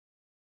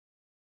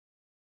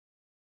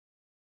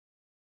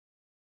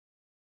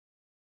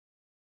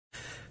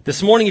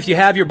This morning, if you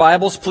have your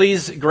Bibles,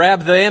 please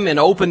grab them and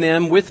open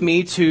them with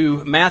me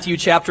to Matthew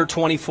chapter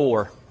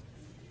 24.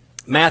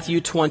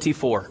 Matthew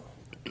 24.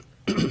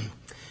 And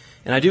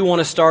I do want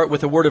to start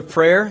with a word of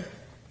prayer.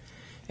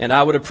 And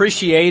I would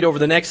appreciate over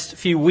the next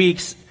few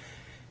weeks,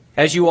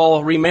 as you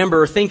all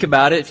remember or think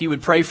about it, if you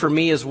would pray for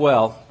me as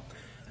well.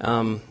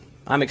 I'm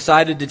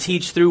excited to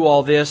teach through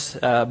all this,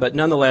 but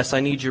nonetheless, I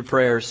need your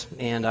prayers.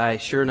 And I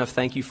sure enough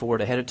thank you for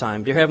it ahead of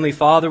time. Dear Heavenly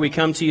Father, we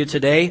come to you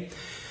today.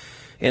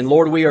 And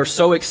Lord, we are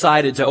so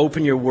excited to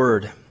open your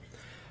word.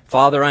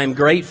 Father, I am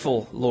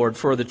grateful, Lord,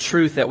 for the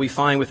truth that we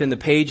find within the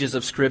pages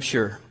of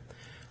Scripture.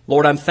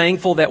 Lord, I'm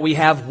thankful that we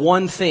have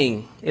one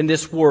thing in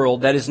this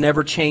world that is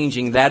never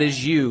changing. That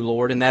is you,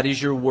 Lord, and that is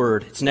your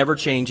word. It's never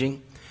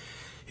changing.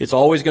 It's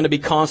always going to be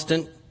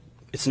constant.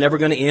 It's never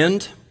going to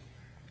end.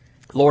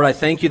 Lord, I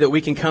thank you that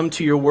we can come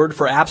to your word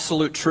for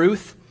absolute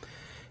truth.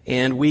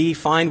 And we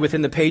find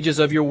within the pages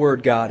of your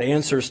word, God,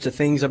 answers to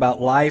things about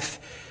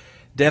life.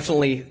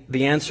 Definitely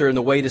the answer and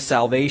the way to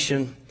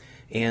salvation.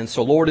 And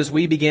so, Lord, as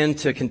we begin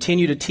to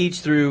continue to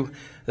teach through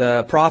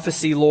the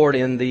prophecy, Lord,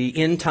 in the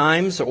end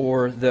times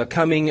or the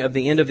coming of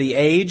the end of the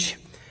age,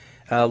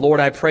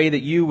 Lord, I pray that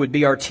you would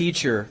be our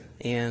teacher.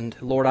 And,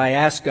 Lord, I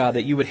ask, God,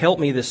 that you would help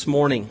me this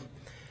morning.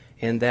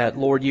 And that,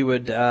 Lord, you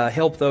would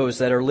help those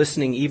that are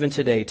listening even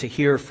today to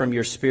hear from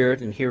your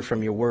Spirit and hear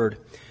from your word.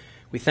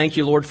 We thank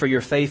you, Lord, for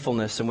your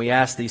faithfulness. And we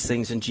ask these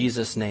things in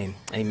Jesus' name.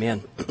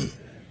 Amen.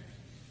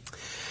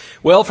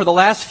 Well, for the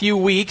last few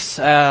weeks,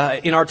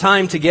 in our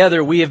time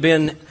together, we have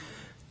been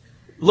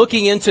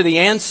looking into the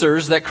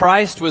answers that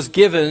Christ was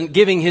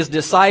giving his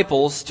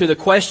disciples to the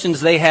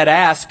questions they had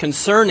asked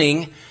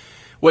concerning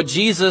what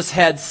Jesus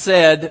had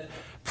said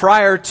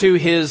prior to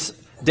his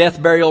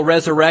death, burial,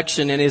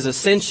 resurrection, and his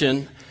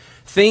ascension,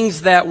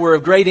 things that were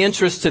of great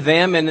interest to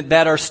them and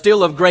that are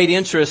still of great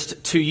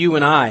interest to you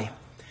and I.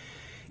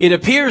 It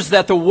appears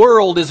that the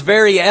world is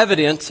very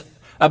evident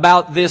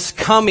about this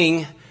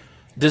coming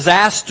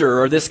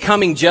disaster or this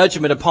coming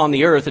judgment upon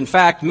the earth. In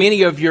fact,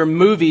 many of your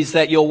movies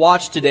that you'll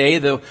watch today,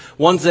 the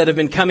ones that have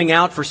been coming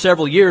out for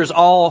several years,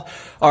 all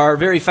are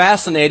very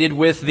fascinated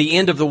with the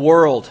end of the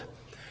world,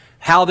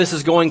 how this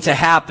is going to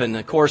happen.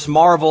 Of course,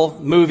 Marvel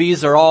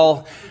movies are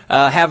all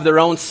have their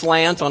own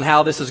slant on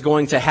how this is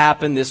going to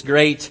happen, this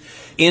great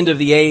end of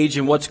the age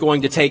and what's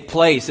going to take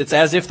place. It's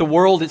as if the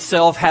world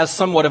itself has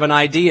somewhat of an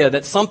idea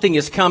that something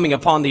is coming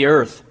upon the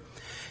earth.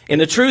 And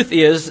the truth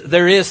is,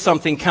 there is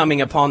something coming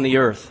upon the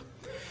earth.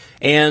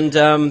 And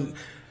the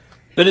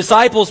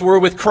disciples were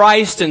with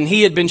Christ, and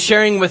he had been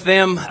sharing with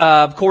them,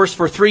 of course,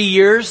 for 3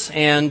 years.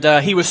 And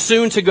he was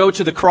soon to go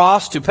to the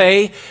cross to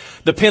pay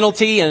the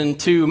penalty and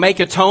to make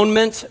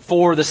atonement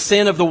for the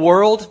sin of the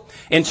world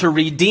and to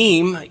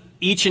redeem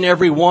each and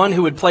every one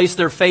who would place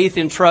their faith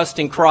and trust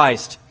in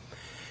Christ.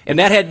 And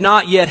that had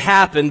not yet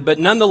happened, but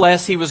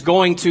nonetheless, he was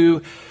going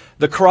to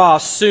the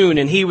cross soon,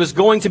 and he was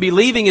going to be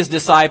leaving his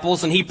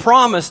disciples, and he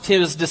promised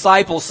his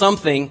disciples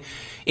something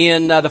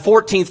in the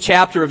 14th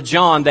chapter of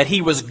John that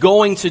he was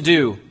going to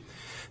do.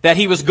 That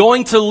he was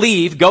going to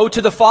leave, go to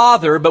the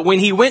Father, but when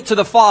he went to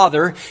the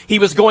Father, he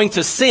was going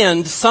to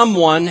send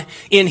someone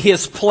in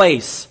his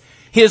place.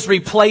 His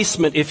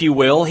replacement, if you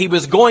will. He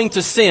was going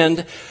to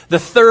send the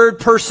third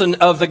person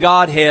of the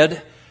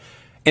Godhead,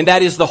 and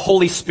that is the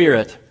Holy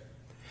Spirit.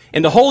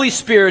 And the Holy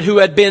Spirit, who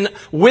had been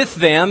with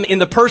them in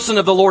the person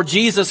of the Lord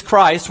Jesus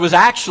Christ, was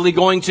actually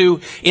going to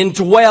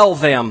indwell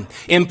them,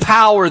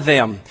 empower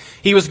them.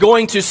 He was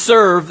going to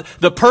serve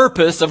the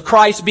purpose of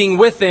Christ being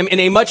with them in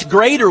a much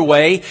greater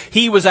way.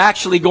 He was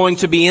actually going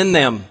to be in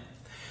them.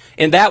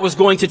 And that was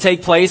going to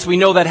take place. We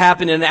know that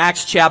happened in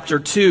Acts chapter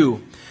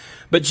 2.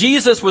 But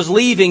Jesus was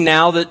leaving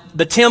now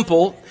the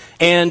temple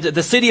and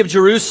the city of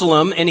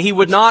Jerusalem, and he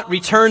would not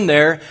return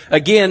there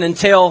again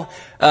until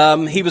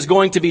he was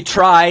going to be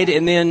tried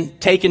and then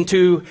taken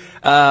to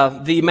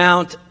the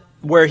mount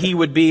where he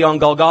would be on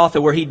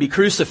Golgotha, where he'd be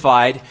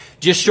crucified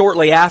just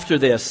shortly after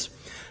this.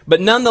 But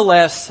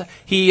nonetheless,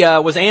 he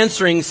was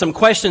answering some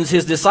questions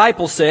his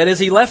disciples said. As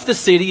he left the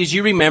city, as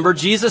you remember,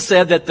 Jesus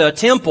said that the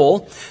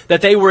temple that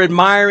they were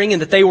admiring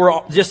and that they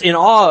were just in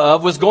awe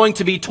of was going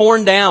to be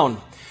torn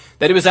down,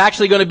 that it was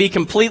actually going to be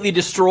completely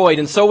destroyed,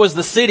 and so was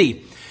the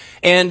city.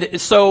 And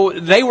so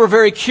they were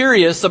very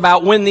curious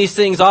about when these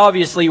things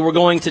obviously were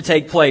going to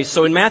take place.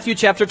 So in Matthew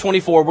chapter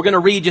 24, we're going to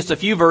read just a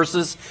few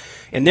verses,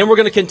 and then we're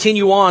going to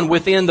continue on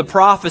within the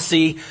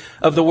prophecy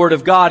of the Word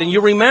of God. And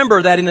you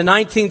remember that in the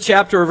 19th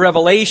chapter of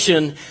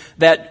Revelation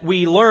that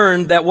we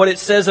learned that what it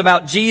says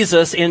about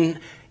Jesus in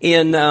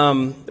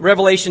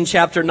Revelation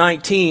chapter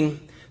 19,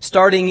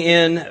 starting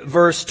in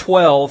verse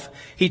 12,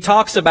 he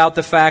talks about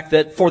the fact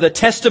that for the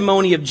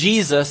testimony of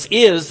Jesus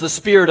is the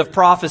spirit of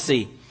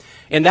prophecy.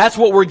 And that's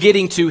what we're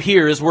getting to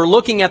here, is we're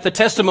looking at the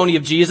testimony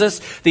of Jesus,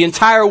 the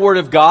entire Word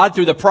of God,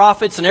 through the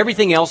prophets and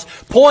everything else,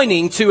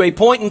 pointing to a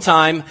point in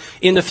time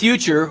in the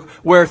future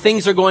where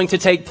things are going to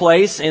take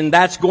place, and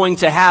that's going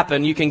to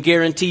happen. You can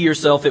guarantee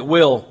yourself it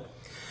will.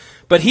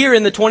 But here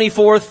in the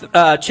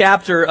 24th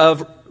chapter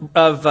of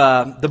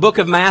the book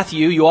of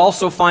Matthew. You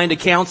also find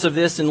accounts of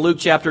this in Luke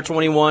chapter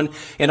 21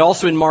 and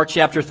also in Mark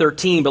chapter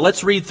 13. But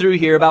let's read through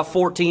here about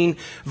 14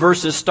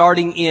 verses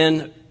starting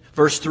in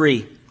verse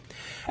 3.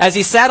 As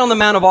he sat on the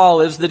Mount of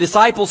Olives, the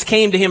disciples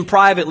came to him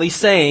privately,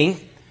 saying,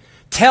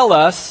 "Tell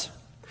us,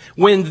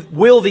 when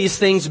will these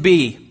things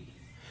be?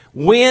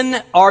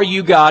 When are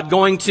you, God,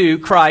 going to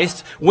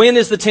Christ? When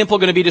is the temple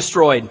going to be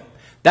destroyed?"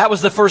 That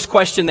was the first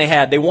question they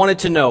had. They wanted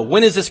to know,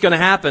 when is this going to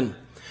happen?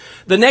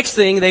 The next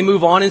thing they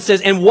move on and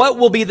says, "And what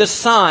will be the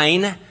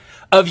sign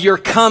of your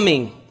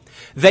coming?"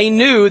 They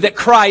knew that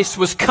Christ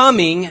was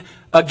coming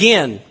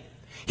again.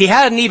 He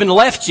hadn't even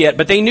left yet,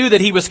 but they knew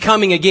that he was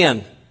coming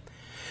again.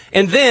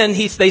 And then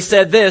they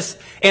said this,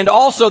 and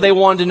also they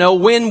wanted to know,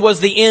 when was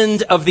the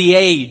end of the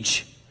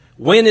age?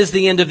 When is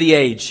the end of the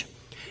age?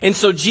 And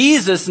so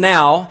Jesus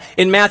now,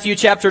 in Matthew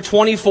chapter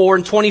 24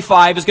 and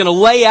 25, is going to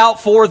lay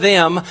out for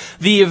them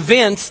the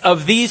events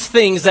of these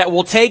things that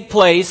will take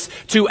place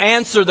to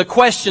answer the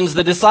questions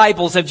the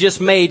disciples have just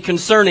made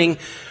concerning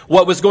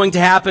what was going to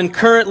happen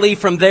currently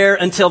from there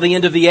until the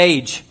end of the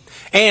age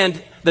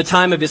and the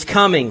time of his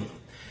coming.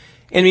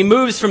 And he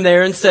moves from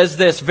there and says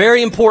this,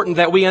 very important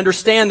that we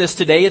understand this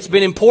today. It's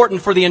been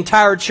important for the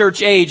entire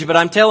church age, but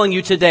I'm telling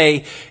you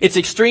today, it's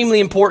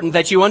extremely important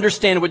that you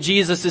understand what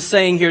Jesus is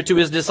saying here to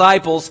his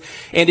disciples,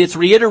 and it's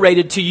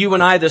reiterated to you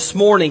and I this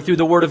morning through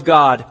the Word of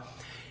God.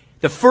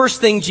 The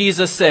first thing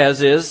Jesus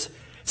says is,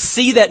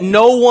 see that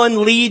no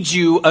one leads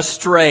you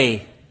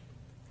astray.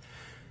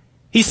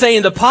 He's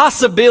saying the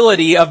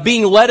possibility of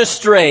being led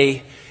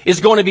astray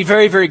is going to be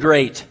very, very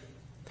great.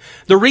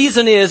 The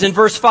reason is, in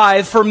verse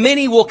 5, "For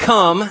many will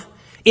come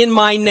in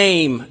my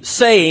name,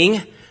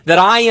 saying that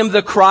I am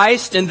the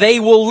Christ, and they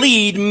will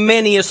lead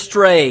many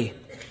astray.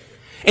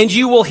 And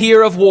you will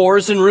hear of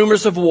wars and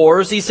rumors of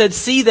wars." He said,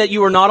 "See that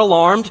you are not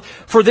alarmed,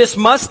 for this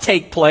must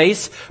take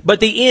place,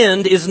 but the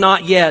end is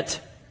not yet.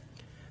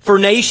 For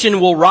nation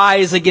will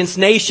rise against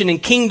nation,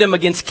 and kingdom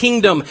against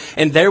kingdom,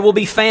 and there will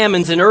be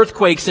famines and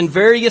earthquakes in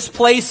various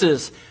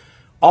places.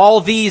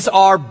 All these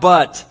are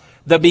but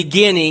the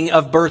beginning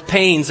of birth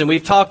pains." And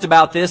we've talked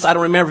about this, I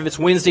don't remember if it's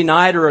Wednesday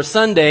night or a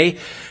Sunday,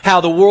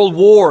 how the world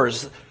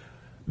wars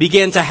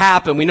began to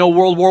happen. We know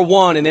World War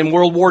I and then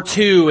World War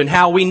II, and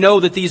how we know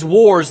that these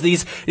wars,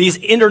 these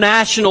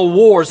international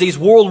wars, these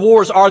world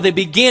wars are the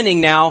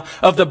beginning now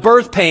of the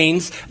birth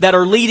pains that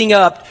are leading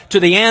up to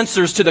the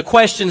answers to the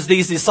questions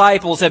these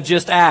disciples have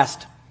just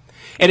asked.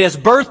 And as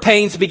birth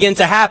pains begin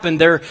to happen,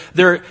 their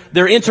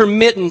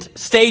intermittent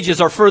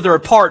stages are further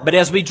apart. But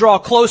as we draw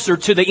closer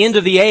to the end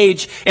of the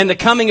age and the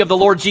coming of the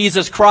Lord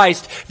Jesus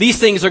Christ, these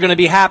things are going to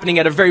be happening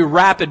at a very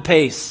rapid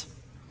pace.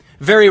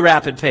 Very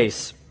rapid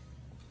pace.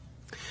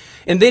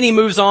 And then he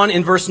moves on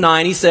in verse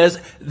 9. He says,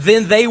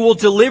 "Then they will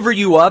deliver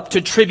you up to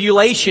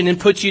tribulation and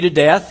put you to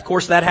death." Of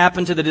course, that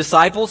happened to the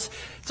disciples.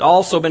 It's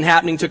also been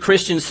happening to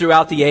Christians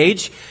throughout the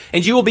age.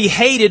 "And you will be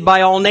hated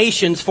by all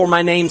nations for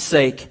my name's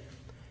sake.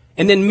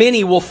 And then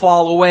many will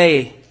fall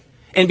away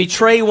and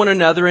betray one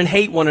another and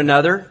hate one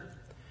another."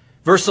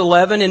 Verse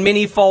 11, "And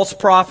many false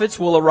prophets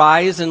will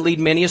arise and lead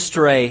many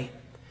astray.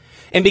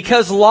 And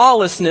because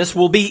lawlessness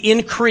will be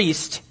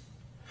increased,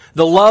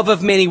 the love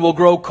of many will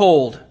grow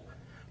cold.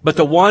 But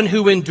the one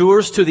who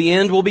endures to the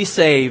end will be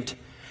saved.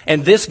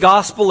 And this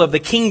gospel of the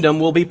kingdom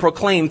will be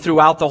proclaimed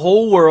throughout the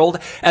whole world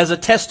as a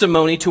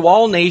testimony to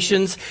all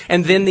nations,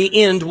 and then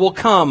the end will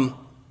come."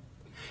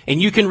 And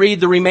you can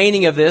read the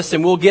remaining of this,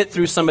 and we'll get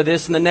through some of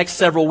this in the next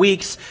several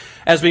weeks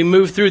as we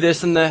move through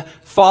this in the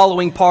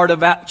following part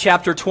of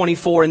chapter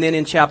 24 and then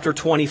in chapter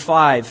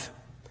 25.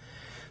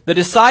 The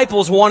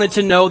disciples wanted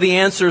to know the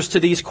answers to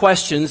these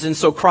questions, and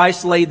so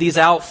Christ laid these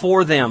out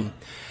for them.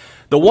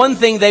 The one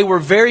thing they were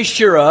very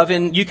sure of,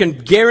 and you can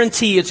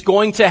guarantee it's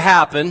going to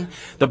happen,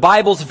 the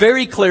Bible's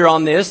very clear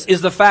on this,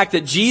 is the fact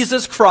that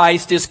Jesus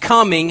Christ is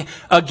coming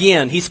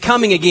again. He's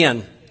coming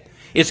again.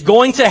 It's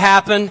going to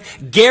happen,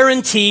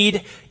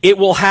 guaranteed it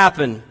will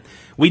happen.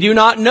 We do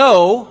not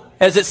know,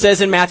 as it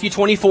says in Matthew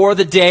 24,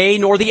 the day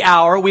nor the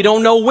hour. We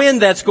don't know when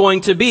that's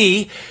going to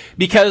be,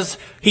 because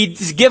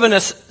he's given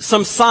us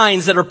some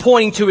signs that are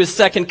pointing to his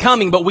second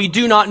coming, but we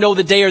do not know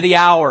the day or the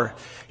hour.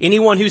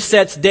 Anyone who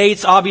sets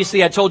dates,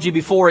 obviously I told you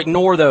before,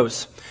 ignore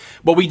those.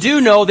 But we do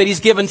know that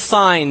he's given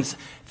signs,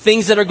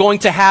 things that are going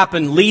to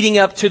happen leading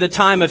up to the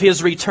time of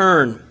his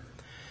return.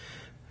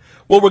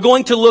 What we're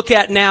going to look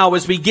at now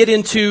as we get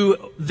into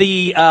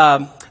the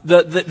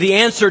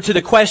answer to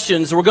the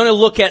questions, we're going to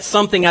look at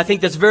something I think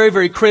that's very,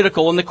 very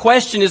critical. And the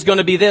question is going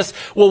to be this: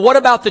 well, what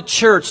about the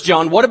church,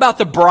 John? What about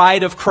the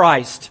bride of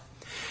Christ?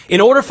 In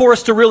order for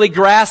us to really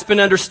grasp and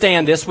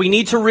understand this, we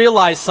need to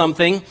realize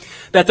something,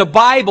 that the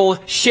Bible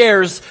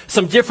shares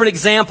some different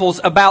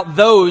examples about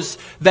those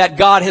that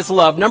God has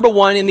loved. Number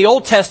one, in the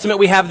Old Testament,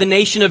 we have the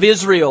nation of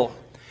Israel.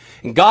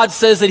 And God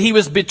says that he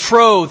was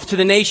betrothed to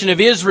the nation of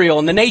Israel.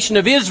 And the nation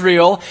of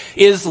Israel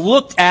is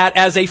looked at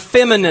as a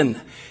feminine.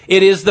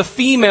 It is the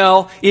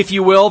female, if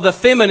you will, the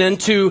feminine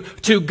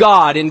to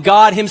God. And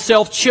God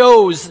himself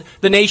chose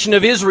the nation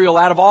of Israel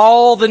out of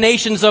all the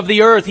nations of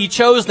the earth. He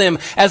chose them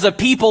as a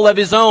people of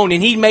his own.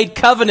 And he made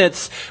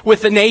covenants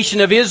with the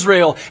nation of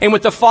Israel and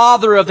with the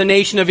father of the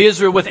nation of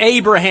Israel, with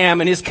Abraham.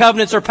 And his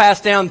covenants are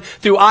passed down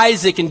through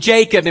Isaac and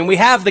Jacob. And we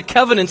have the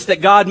covenants that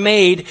God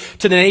made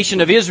to the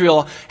nation of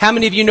Israel. How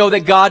many of you know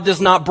that God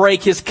does not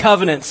break his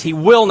covenants? He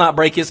will not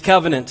break his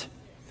covenant.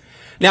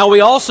 Now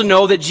we also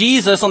know that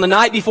Jesus, on the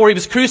night before he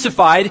was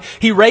crucified,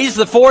 he raised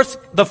the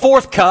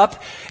fourth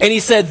cup, and he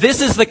said,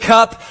 this is the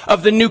cup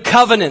of the new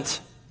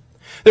covenant.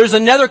 There's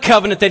another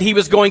covenant that he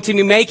was going to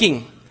be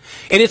making.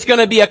 And it's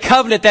going to be a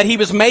covenant that he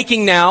was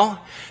making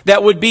now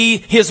that would be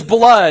his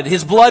blood.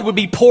 His blood would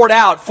be poured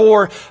out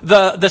for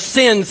the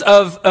sins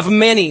of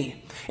many.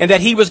 And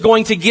that he was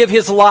going to give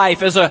his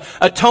life as a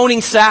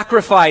atoning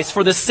sacrifice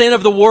for the sin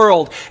of the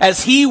world,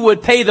 as he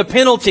would pay the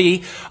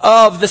penalty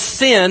of the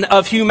sin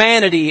of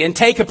humanity and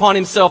take upon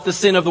himself the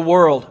sin of the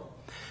world.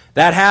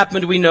 That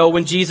happened, we know,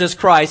 when Jesus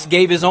Christ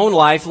gave his own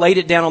life, laid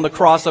it down on the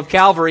cross of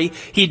Calvary.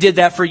 He did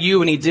that for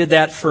you, and he did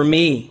that for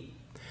me.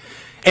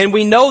 And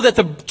we know that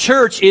the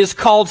church is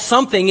called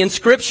something in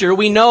Scripture.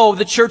 We know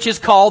the church is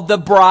called the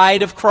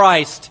bride of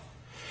Christ.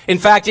 In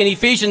fact, in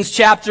Ephesians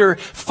chapter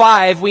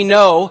 5, we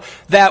know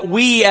that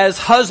we as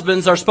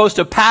husbands are supposed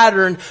to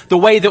pattern the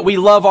way that we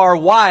love our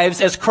wives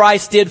as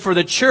Christ did for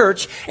the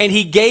church, and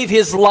he gave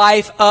his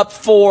life up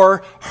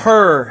for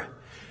her.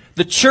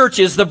 The church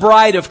is the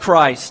bride of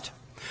Christ.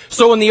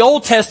 So in the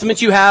Old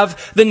Testament, you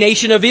have the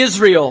nation of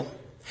Israel.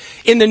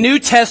 In the New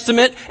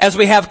Testament, as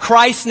we have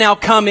Christ now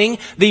coming,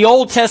 the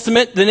Old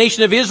Testament, the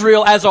nation of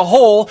Israel as a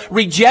whole,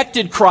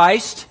 rejected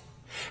Christ.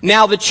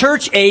 Now the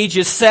church age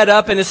is set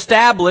up and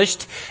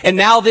established, and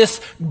now this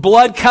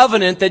blood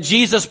covenant that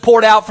Jesus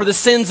poured out for the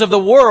sins of the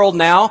world,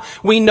 now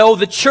we know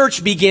the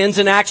church begins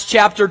in Acts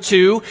chapter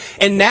 2,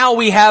 and now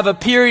we have a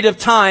period of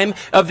time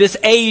of this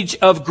age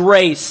of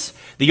grace.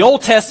 The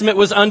Old Testament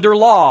was under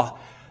law.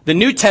 The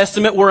New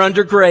Testament were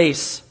under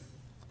grace.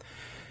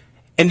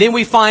 And then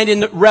we find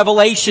in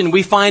Revelation,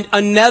 we find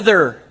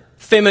another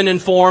feminine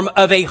form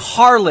of a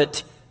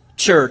harlot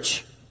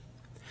church.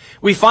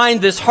 We find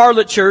this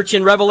harlot church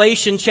in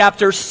Revelation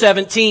chapter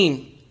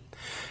 17.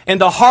 And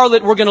the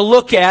harlot we're going to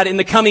look at in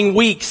the coming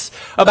weeks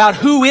about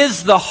who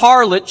is the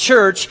harlot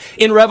church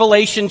in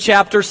Revelation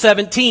chapter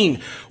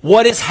 17.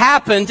 What has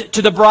happened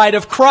to the bride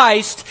of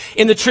Christ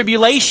in the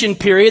tribulation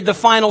period, the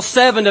final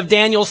 7 of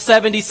Daniel's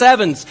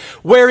 77s?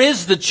 Where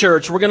is the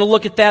church? We're going to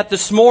look at that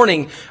this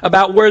morning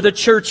about where the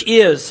church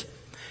is.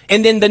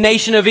 And then the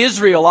nation of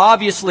Israel,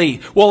 obviously,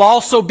 will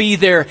also be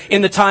there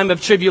in the time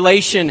of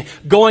tribulation,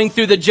 going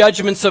through the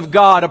judgments of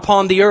God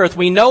upon the earth.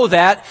 We know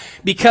that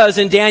because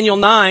in Daniel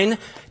 9,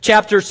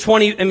 chapter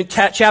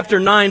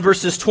 9,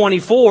 verses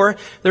 24,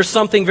 there's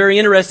something very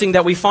interesting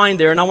that we find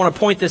there, and I want to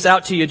point this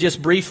out to you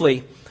just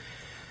briefly.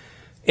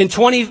 In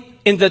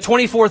the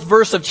 24th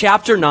verse of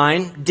chapter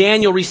 9,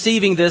 Daniel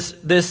receiving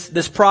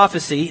this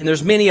prophecy, and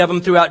there's many of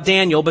them throughout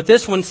Daniel, but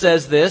this one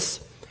says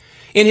this.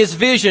 In his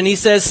vision, he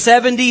says,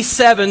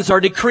 77s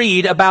are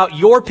decreed about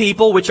your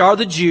people, which are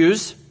the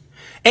Jews,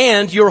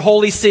 and your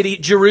holy city,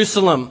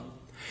 Jerusalem.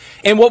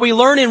 And what we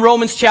learn in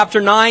Romans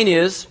chapter 9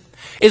 is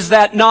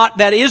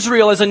that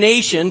Israel as a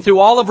nation, through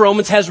all of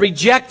Romans, has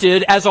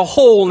rejected as a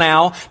whole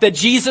now that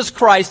Jesus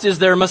Christ is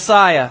their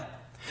Messiah.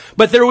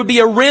 But there would be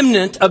a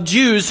remnant of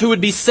Jews who would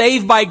be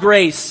saved by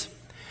grace.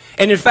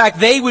 And in fact,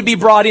 they would be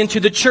brought into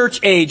the church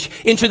age,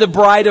 into the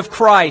bride of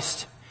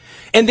Christ.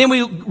 And then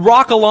we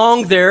rock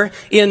along there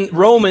in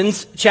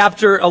Romans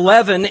chapter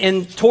 11,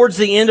 and towards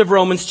the end of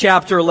Romans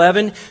chapter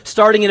 11,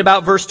 starting in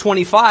about verse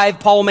 25,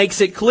 Paul makes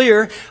it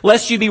clear,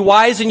 lest you be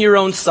wise in your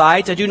own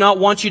sight, I do not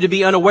want you to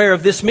be unaware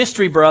of this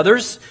mystery,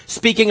 brothers,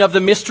 speaking of the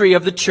mystery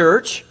of the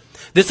church.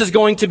 This is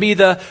going to be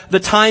the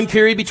time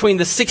period between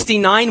the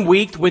 69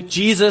 week, which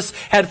Jesus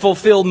had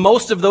fulfilled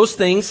most of those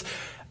things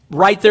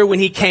right there when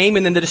he came,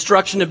 and then the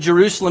destruction of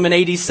Jerusalem in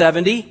AD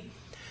 70.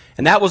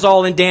 And that was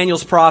all in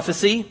Daniel's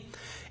prophecy.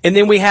 And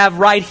then we have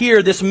right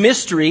here this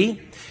mystery,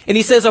 and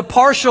he says a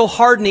partial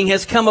hardening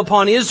has come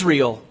upon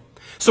Israel.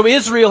 So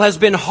Israel has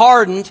been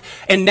hardened,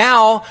 and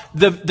now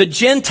the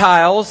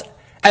Gentiles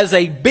as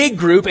a big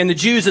group and the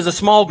Jews as a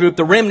small group,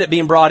 the remnant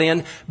being brought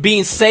in,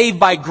 being saved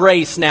by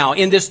grace now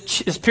in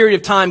this period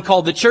of time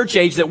called the church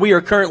age that we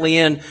are currently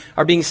in,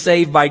 are being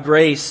saved by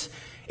grace.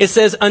 It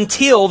says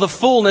until the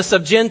fullness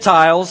of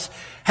Gentiles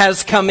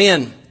has come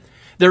in.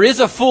 There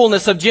is a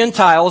fullness of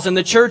Gentiles in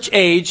the church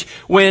age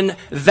when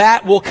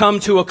that will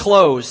come to a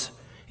close.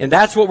 And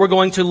that's what we're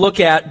going to look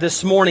at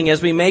this morning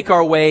as we make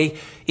our way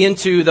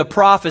into the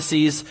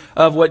prophecies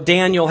of what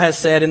Daniel has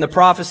said in the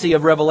prophecy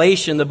of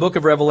Revelation, the book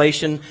of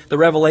Revelation, the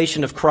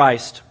revelation of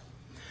Christ.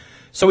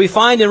 So we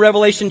find in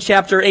Revelation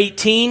chapter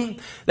 18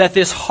 that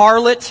this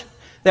harlot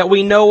that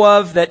we know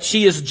of, that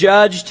she is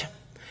judged,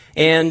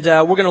 and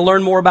we're going to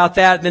learn more about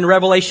that. Then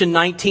Revelation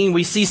 19,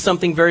 we see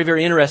something very,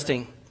 very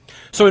interesting.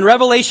 So in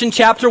Revelation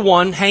chapter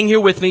 1, hang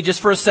here with me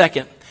just for a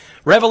second.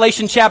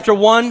 Revelation chapter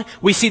 1,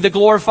 we see the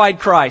glorified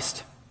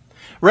Christ.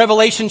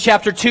 Revelation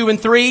chapter 2 and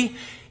 3,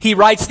 he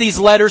writes these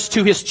letters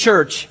to his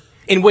church,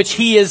 in which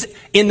he is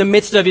in the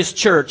midst of his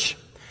church.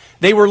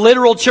 They were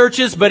literal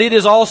churches, but it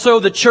is also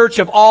the church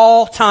of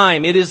all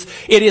time. It is,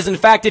 in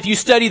fact, if you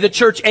study the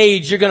church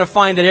age, you're going to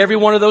find that every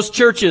one of those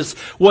churches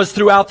was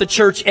throughout the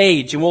church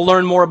age. And we'll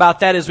learn more about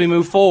that as we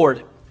move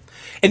forward.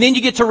 And then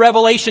you get to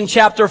Revelation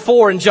chapter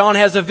 4, and John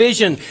has a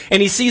vision,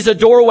 and he sees a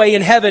doorway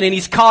in heaven, and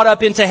he's caught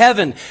up into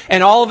heaven.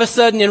 And all of a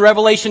sudden in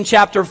Revelation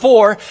chapter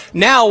 4,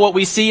 now what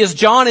we see is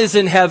John is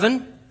in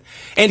heaven,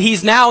 and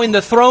he's now in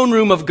the throne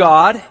room of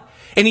God,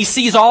 and he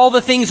sees all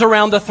the things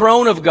around the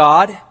throne of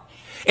God.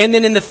 And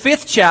then in the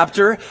 5th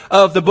chapter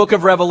of the book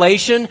of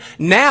Revelation,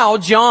 now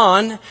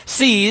John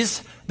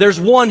sees there's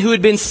one who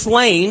had been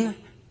slain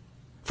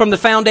from the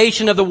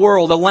foundation of the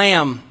world, a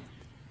lamb.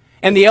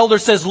 And the elder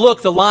says,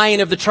 look, the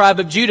Lion of the tribe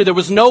of Judah. There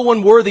was no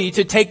one worthy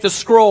to take the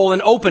scroll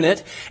and open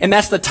it. And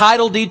that's the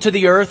title deed to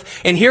the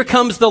earth. And here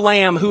comes the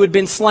Lamb who had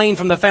been slain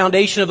from the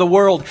foundation of the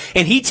world.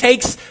 And he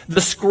takes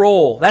the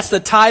scroll. That's the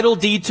title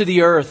deed to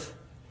the earth.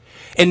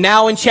 And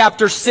now in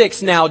chapter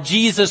 6, now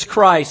Jesus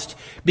Christ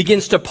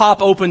begins to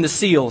pop open the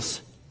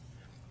seals.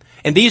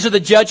 And these are the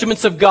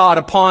judgments of God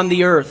upon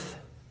the earth.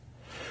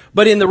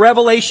 But in the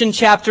Revelation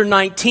chapter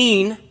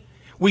 19,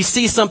 we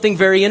see something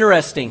very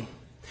interesting.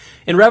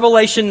 In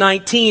Revelation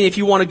 19, if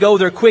you want to go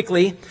there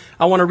quickly,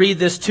 I want to read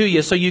this to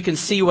you so you can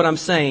see what I'm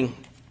saying.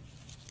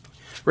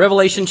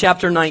 Revelation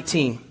chapter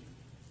 19.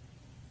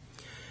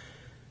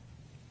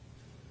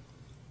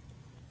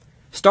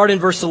 Start in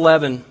verse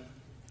 11.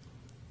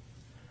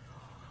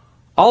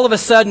 All of a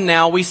sudden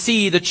now we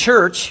see the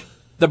church,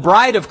 the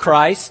bride of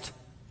Christ,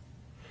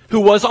 who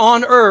was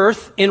on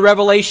earth in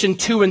Revelation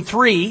 2 and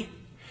 3,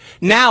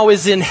 now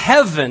is in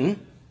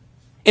heaven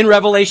in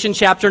Revelation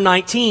chapter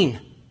 19.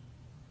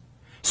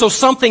 So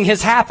something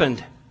has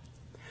happened.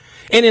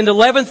 And in the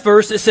 11th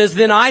verse it says,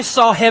 Then I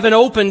saw heaven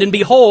opened, and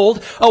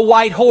behold, a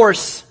white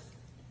horse.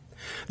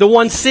 The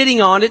one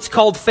sitting on it's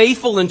called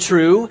Faithful and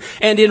True,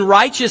 and in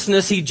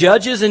righteousness he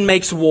judges and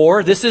makes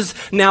war. This is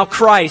now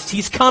Christ.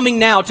 He's coming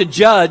now to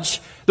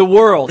judge the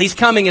world. He's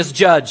coming as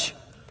judge.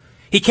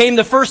 He came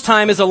the first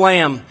time as a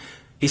lamb.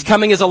 He's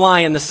coming as a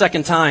lion the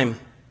second time.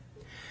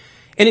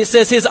 And it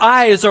says, His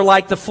eyes are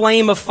like the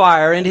flame of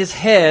fire, and his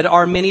head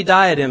are many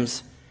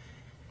diadems.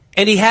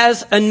 And he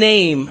has a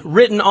name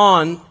written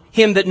on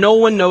him that no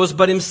one knows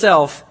but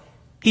himself.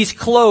 He's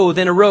clothed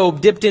in a robe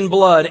dipped in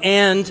blood,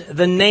 and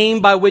the name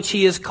by which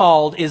he is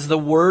called is the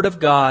Word of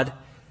God.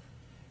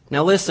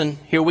 Now listen,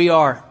 here we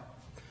are.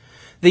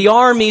 The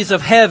armies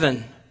of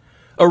heaven,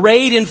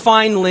 arrayed in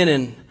fine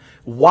linen,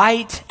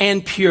 white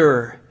and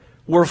pure,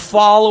 were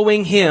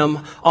following him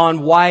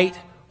on white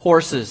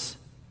horses.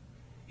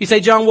 You say,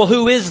 John, well,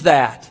 who is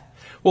that?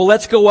 Well,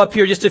 let's go up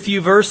here just a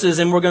few verses,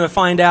 and we're going to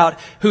find out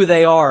who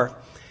they are.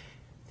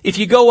 If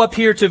you go up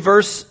here to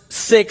verse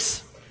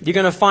 6, you're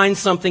going to find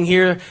something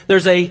here.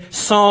 There's a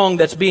song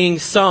that's being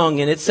sung,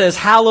 and it says,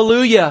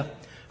 Hallelujah,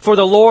 for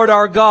the Lord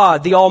our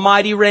God, the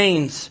Almighty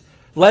reigns.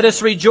 Let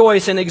us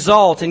rejoice and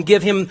exalt and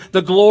give him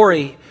the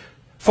glory.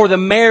 For the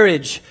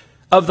marriage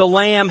of the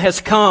Lamb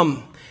has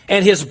come,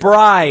 and his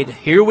bride,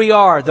 here we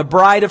are, the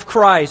bride of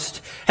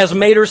Christ, has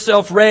made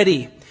herself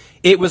ready.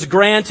 It was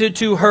granted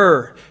to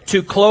her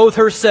to clothe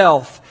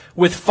herself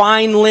with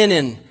fine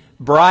linen,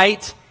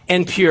 bright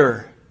and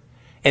pure.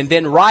 And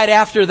then right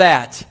after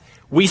that,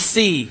 we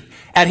see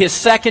at his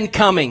second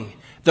coming,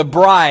 the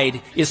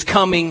bride is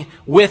coming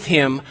with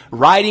him,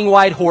 riding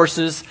white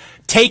horses,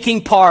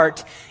 taking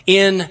part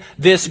in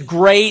this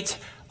great,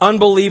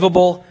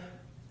 unbelievable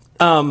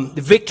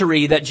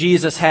victory that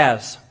Jesus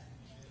has.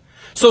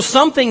 So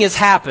something has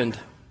happened.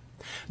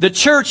 The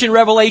church in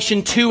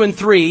Revelation 2 and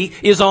 3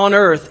 is on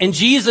earth, and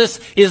Jesus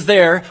is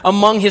there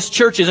among his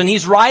churches, and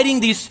he's writing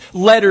these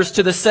letters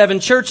to the 7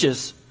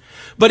 churches.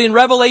 But in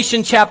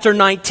Revelation chapter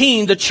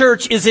 19, the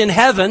church is in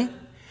heaven.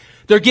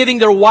 They're giving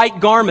their white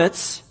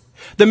garments,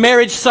 the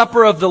marriage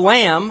supper of the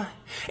Lamb,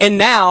 and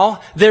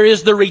now there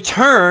is the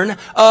return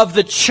of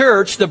the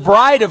church, the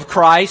bride of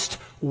Christ,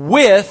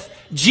 with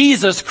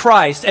Jesus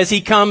Christ as he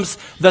comes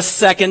the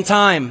second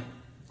time.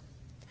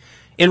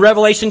 In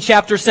Revelation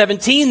chapter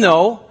 17,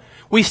 though,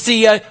 we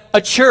see a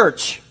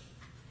church,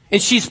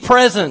 and she's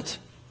present,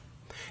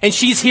 and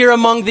she's here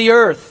among the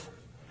earth.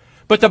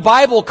 But the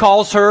Bible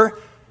calls her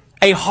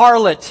a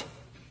harlot.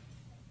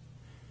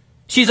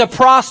 She's a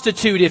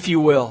prostitute, if you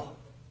will.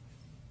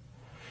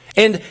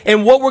 And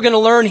what we're going to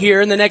learn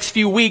here in the next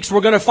few weeks, we're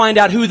going to find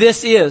out who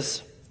this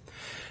is.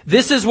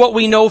 This is what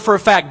we know for a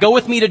fact. Go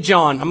with me to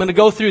John. I'm going to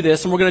go through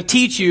this, and we're going to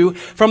teach you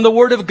from the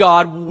Word of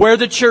God where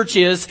the church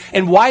is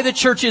and why the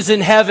church is in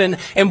heaven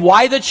and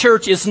why the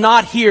church is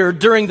not here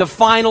during the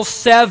final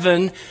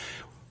 7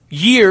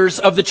 years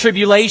of the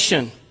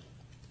tribulation.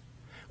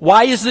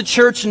 Why is the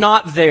church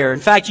not there? In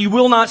fact, you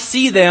will not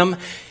see them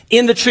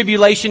in the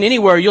tribulation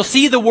anywhere. You'll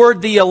see the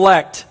word the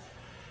elect.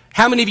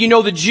 How many of you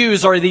know the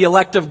Jews are the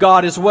elect of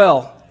God as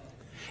well?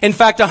 In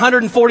fact,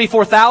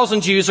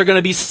 144,000 Jews are going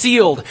to be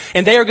sealed,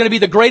 and they are going to be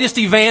the greatest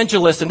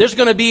evangelists, and there's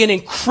going to be an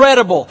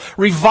incredible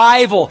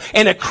revival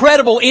and a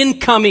credible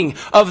incoming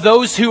of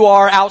those who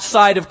are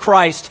outside of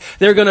Christ.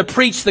 They're going to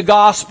preach the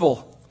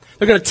gospel.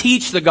 They're going to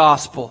teach the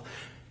gospel.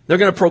 They're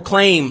going to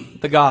proclaim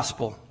the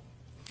gospel.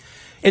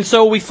 And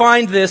so we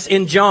find this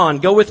in John.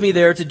 Go with me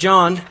there to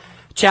John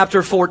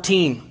chapter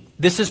 14.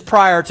 This is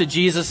prior to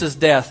Jesus'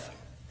 death.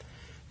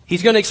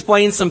 He's going to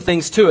explain some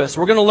things to us.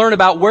 We're going to learn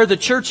about where the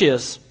church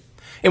is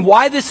and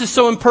why this is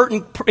so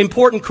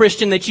important,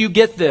 Christian, that you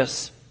get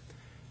this.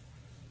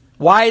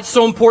 Why it's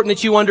so important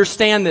that you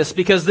understand this,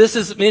 because this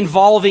is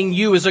involving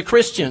you as a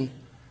Christian.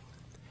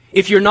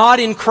 If you're not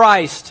in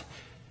Christ,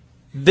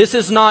 this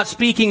is not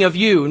speaking of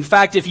you. In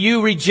fact, if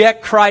you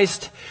reject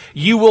Christ,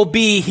 you will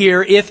be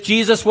here if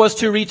Jesus was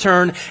to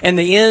return and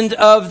the end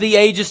of the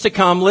ages to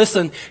come.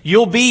 Listen,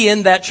 you'll be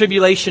in that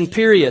tribulation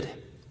period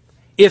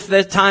if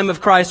the time of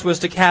Christ was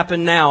to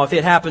happen now, if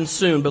it happens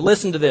soon. But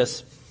listen to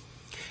this.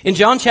 In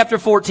John chapter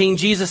 14,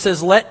 Jesus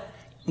says, "Let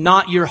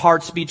not your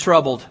hearts be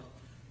troubled."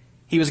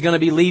 He was going to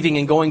be leaving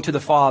and going to the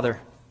Father.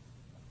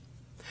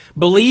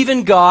 "Believe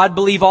in God,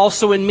 believe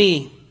also in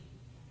me.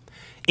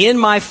 In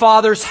my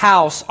Father's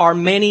house are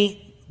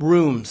many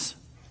rooms.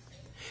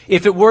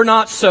 If it were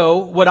not so,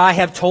 would I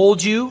have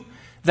told you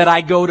that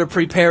I go to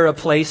prepare a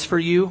place for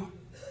you?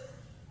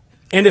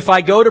 And if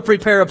I go to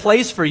prepare a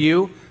place for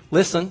you,"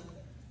 listen,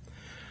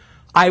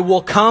 "I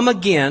will come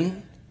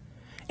again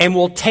and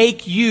will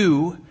take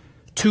you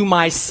to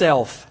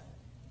myself.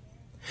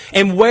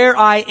 And where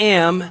I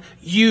am,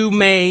 you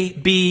may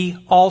be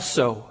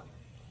also."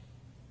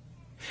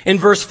 In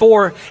verse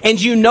 4,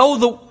 "And you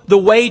know the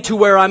way to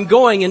where I'm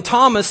going." And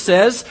Thomas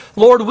says,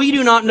 "Lord, we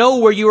do not know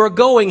where you are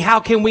going. How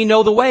can we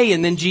know the way?"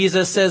 And then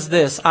Jesus says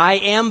this, "I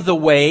am the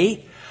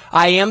way,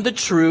 I am the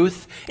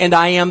truth, and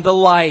I am the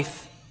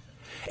life.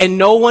 And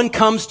no one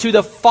comes to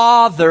the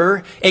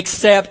Father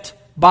except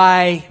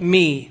by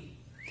me."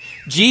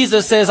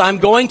 Jesus says, "I'm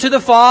going to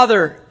the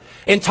Father."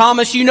 And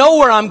Thomas, you know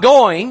where I'm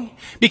going,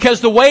 because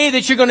the way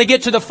that you're going to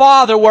get to the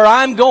Father where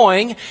I'm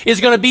going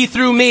is going to be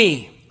through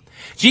me.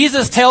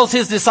 Jesus tells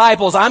his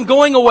disciples, "I'm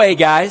going away,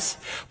 guys,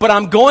 but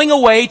I'm going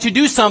away to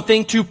do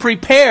something to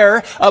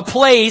prepare a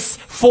place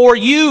for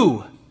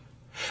you,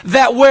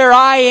 that where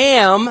I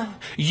am,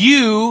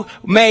 you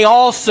may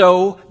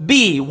also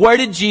be." Where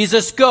did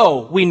Jesus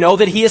go? We know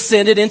that he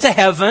ascended into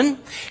heaven,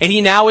 and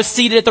he now is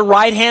seated at the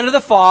right hand of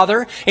the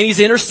Father, and he's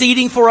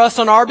interceding for us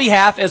on our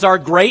behalf as our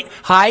great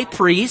high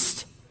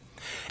priest.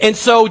 And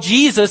so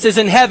Jesus is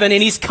in heaven,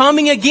 and he's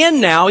coming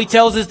again now. He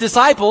tells his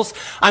disciples,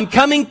 "I'm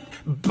coming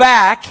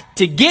back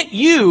to get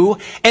you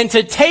and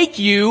to take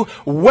you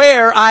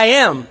where I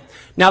am."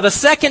 Now, the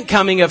second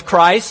coming of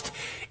Christ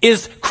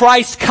is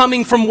Christ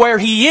coming from where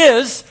he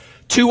is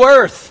to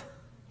earth.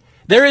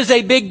 There is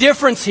a big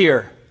difference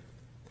here.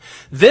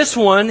 This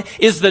one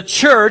is the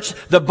church,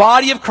 the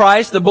body of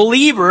Christ, the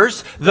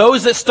believers,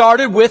 those that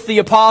started with the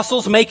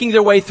apostles making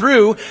their way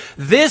through.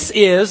 This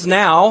is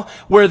now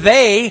where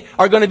they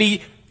are going to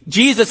be,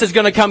 Jesus is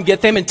going to come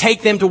get them and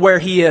take them to where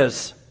he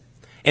is.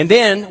 And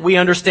then we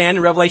understand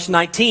in Revelation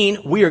 19,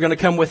 we are going to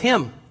come with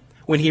him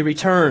when he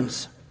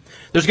returns.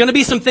 There's going to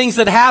be some things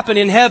that happen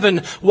in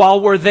heaven while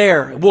we're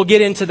there. We'll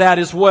get into that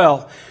as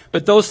well.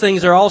 But those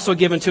things are also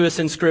given to us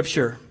in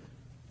Scripture.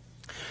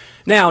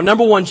 Now,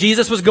 number one,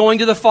 Jesus was going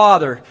to the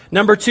Father.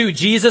 Number two,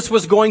 Jesus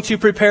was going to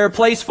prepare a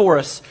place for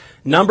us.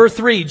 Number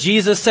three,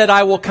 Jesus said,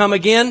 "I will come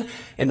again."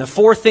 And the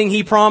fourth thing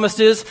he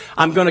promised is,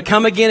 "I'm going to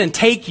come again and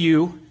take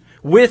you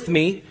with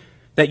me,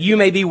 that you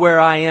may be where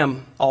I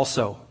am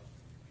also."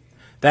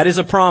 That is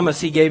a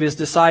promise he gave his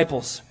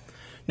disciples.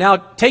 Now,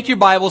 take your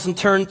Bibles and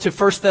turn to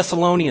 1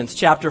 Thessalonians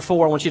chapter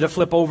 4. I want you to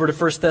flip over to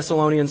 1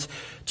 Thessalonians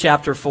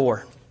chapter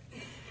 4.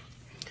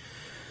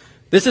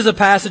 This is a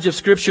passage of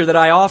Scripture that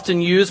I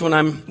often use when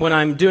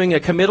I'm doing a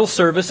committal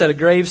service at a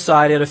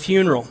graveside at a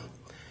funeral.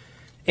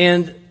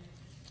 And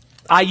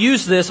I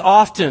use this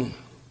often.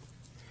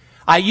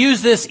 I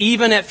use this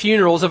even at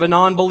funerals of a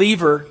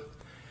non-believer.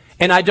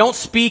 And I don't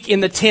speak in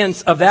the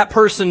tense of that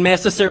person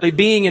necessarily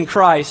being in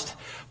Christ,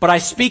 but I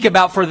speak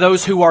about for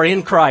those who are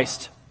in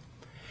Christ.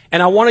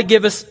 And I want to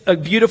give us a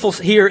beautiful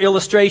here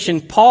illustration.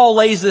 Paul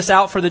lays this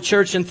out for the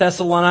church in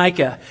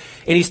Thessalonica.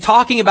 And he's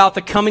talking about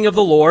the coming of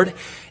the Lord.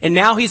 And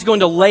now he's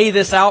going to lay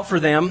this out for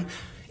them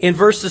in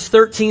verses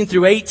 13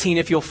 through 18,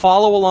 if you'll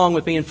follow along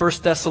with me in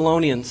 1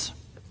 Thessalonians.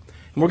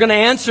 And we're going to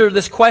answer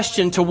this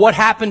question to what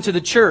happened to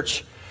the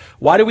church.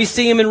 Why do we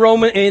see him in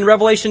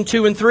Revelation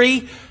 2 and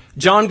 3?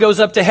 John goes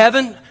up to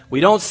heaven.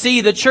 We don't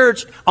see the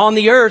church on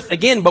the earth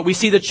again, but we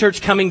see the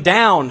church coming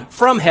down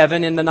from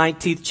heaven in the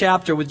 19th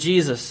chapter with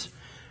Jesus.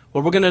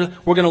 Well, we're going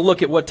to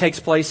look at what takes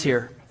place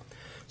here.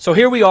 So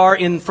here we are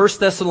in 1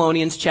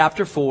 Thessalonians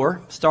chapter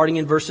 4, starting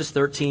in verses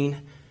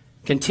 13,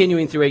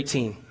 continuing through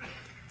 18.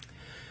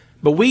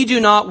 "But we do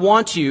not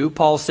want you,"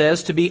 Paul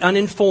says, "to be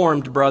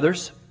uninformed,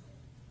 brothers,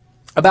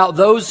 about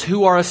those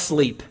who are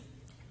asleep,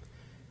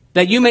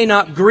 that you may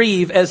not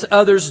grieve as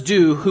others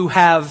do who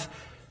have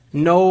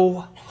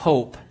no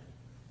hope.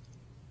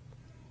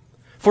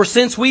 For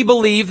since we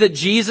believe that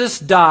Jesus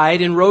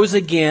died and rose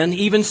again,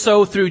 even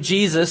so through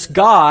Jesus,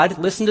 God,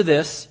 listen to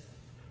this,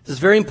 this is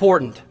very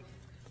important,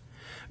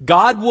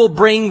 God will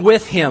bring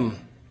with him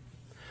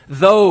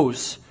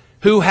those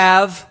who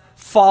have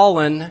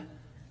fallen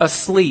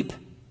asleep.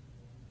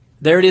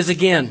 There it is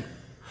again.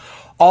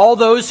 All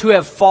those who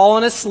have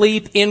fallen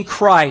asleep in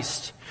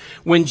Christ,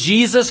 when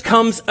Jesus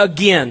comes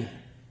again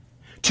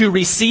to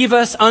receive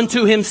us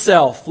unto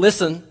himself,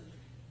 listen,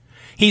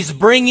 he's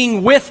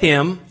bringing with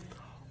him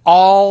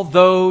all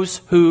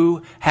those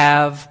who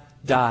have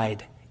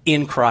died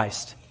in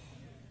Christ.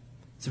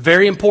 It's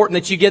very important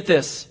that you get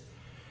this,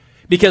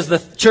 because the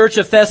church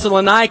of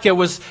Thessalonica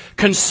was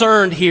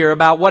concerned here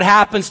about what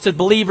happens to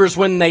believers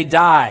when they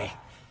die.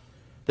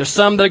 There's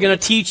some that are going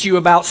to teach you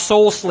about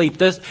soul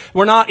sleep.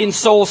 We're not in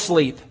soul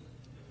sleep.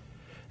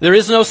 There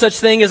is no such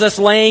thing as us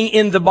laying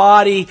in the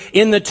body,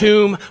 in the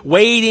tomb,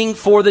 waiting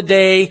for the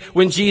day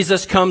when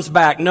Jesus comes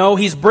back. No,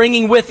 he's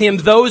bringing with him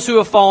those who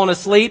have fallen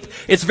asleep.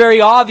 It's very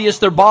obvious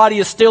their body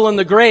is still in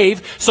the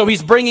grave, so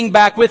he's bringing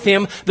back with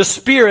him the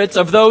spirits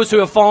of those who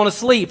have fallen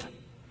asleep.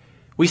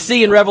 We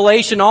see in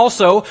Revelation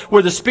also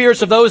where the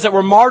spirits of those that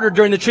were martyred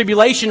during the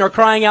tribulation are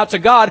crying out to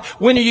God,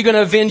 when are you going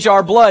to avenge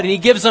our blood? And he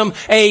gives them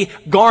a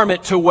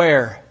garment to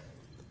wear.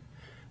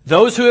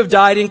 Those who have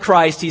died in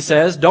Christ, he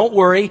says, don't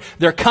worry,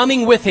 they're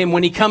coming with him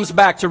when he comes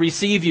back to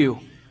receive you.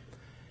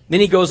 Then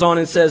he goes on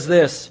and says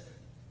this,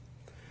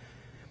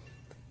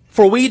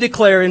 for we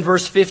declare in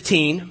verse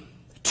 15,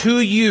 to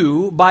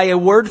you by a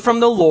word from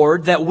the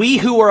Lord, that we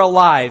who are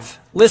alive,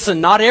 listen,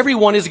 not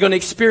everyone is going to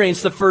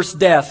experience the first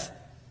death.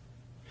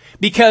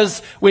 Because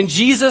when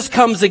Jesus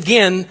comes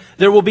again,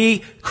 there will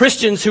be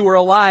Christians who are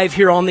alive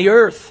here on the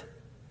earth.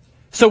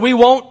 So we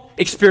won't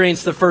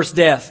experience the first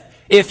death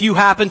if you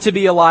happen to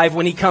be alive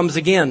when he comes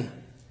again.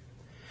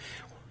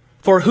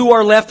 For who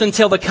are left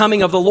until the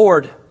coming of the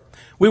Lord?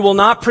 We will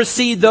not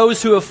precede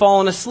those who have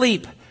fallen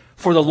asleep.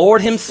 For the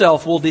Lord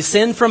himself will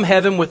descend from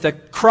heaven with a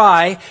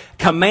cry,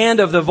 command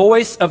of the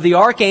voice of the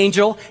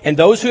archangel, and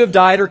those who have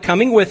died are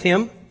coming with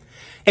him,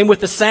 and with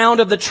the sound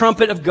of the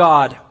trumpet of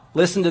God.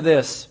 Listen to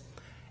this.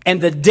 And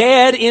the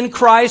dead in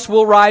Christ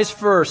will rise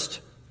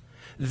first.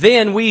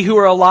 Then we who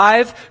are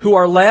alive, who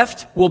are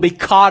left, will be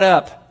caught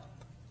up.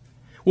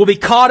 We'll be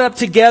caught up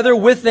together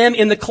with them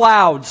in the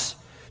clouds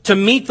to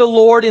meet the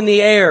Lord in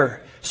the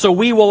air. So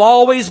we will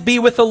always be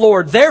with the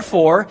Lord.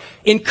 Therefore,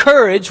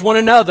 encourage one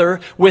another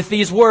with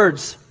these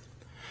words.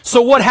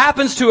 So what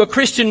happens to a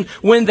Christian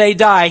when they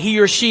die, he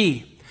or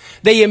she?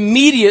 They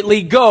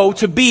immediately go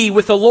to be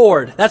with the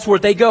Lord. That's where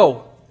they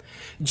go.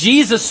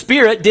 Jesus'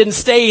 spirit didn't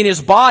stay in his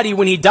body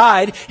when he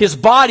died. His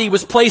body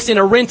was placed in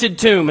a rented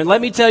tomb. And let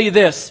me tell you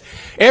this,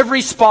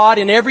 every spot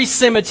in every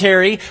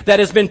cemetery that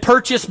has been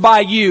purchased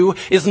by you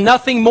is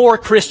nothing more,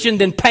 Christian,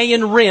 than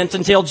paying rent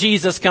until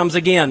Jesus comes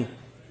again.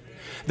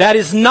 That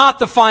is not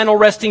the final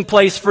resting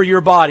place for your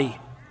body.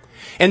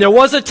 And there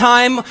was a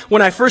time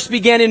when I first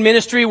began in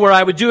ministry where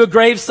I would do a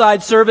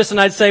graveside service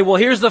and I'd say, well,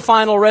 here's the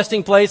final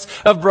resting place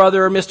of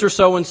brother or Mr.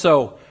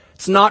 So-and-so.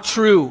 It's not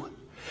true.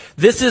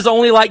 This is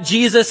only like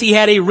Jesus. He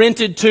had a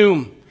rented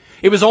tomb.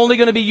 It was only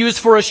going to be used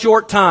for a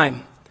short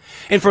time.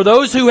 And for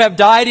those who have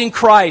died in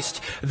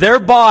Christ, their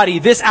body,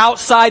 this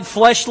outside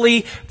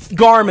fleshly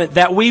garment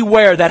that we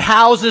wear that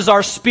houses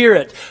our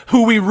spirit,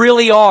 who we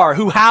really are,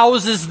 who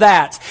houses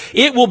that,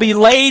 it will be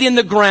laid in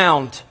the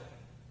ground.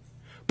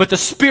 But the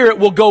spirit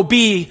will go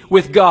be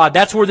with God.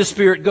 That's where the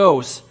spirit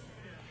goes.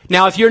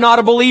 Now, if you're not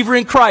a believer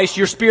in Christ,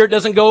 your spirit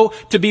doesn't go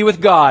to be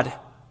with God.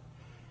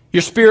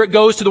 Your spirit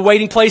goes to the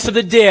waiting place of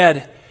the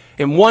dead.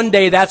 And one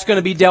day that's going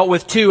to be dealt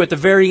with too at the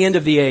very end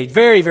of the age.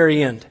 Very,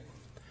 very end.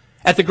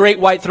 At the great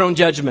white throne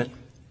judgment.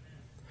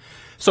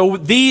 So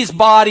these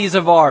bodies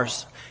of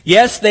ours,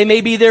 yes, they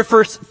may be there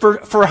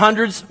for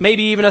hundreds,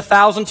 maybe even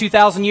 1,000,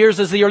 2,000 years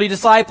as the early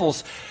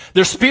disciples.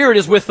 Their spirit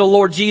is with the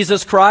Lord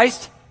Jesus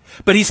Christ.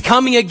 But he's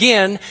coming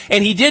again,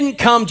 and he didn't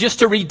come just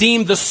to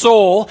redeem the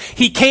soul.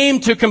 He came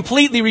to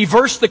completely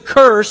reverse the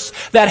curse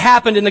that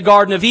happened in the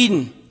Garden of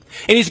Eden.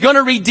 And he's going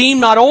to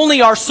redeem not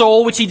only our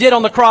soul, which he did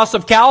on the cross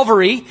of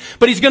Calvary,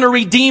 but he's going to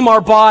redeem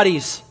our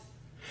bodies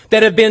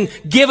that have been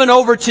given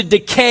over to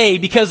decay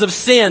because of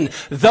sin.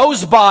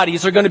 Those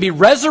bodies are going to be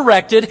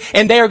resurrected,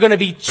 and they are going to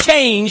be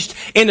changed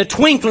in the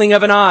twinkling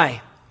of an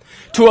eye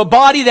to a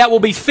body that will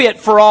be fit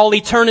for all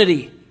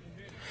eternity.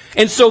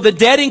 And so the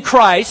dead in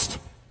Christ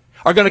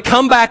are going to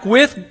come back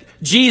with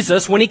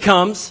Jesus when he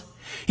comes.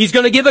 He's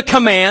going to give a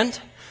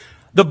command.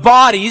 The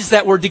bodies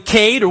that were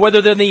decayed, or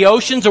whether they're in the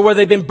oceans, or whether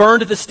they've been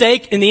burned at the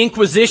stake in the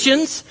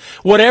Inquisitions,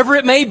 whatever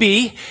it may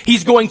be,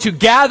 he's going to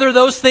gather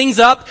those things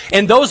up,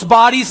 and those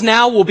bodies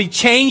now will be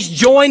changed,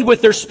 joined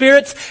with their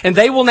spirits, and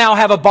they will now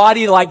have a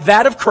body like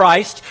that of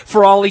Christ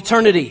for all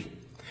eternity.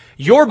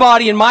 Your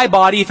body and my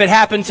body, if it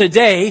happened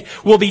today,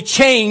 will be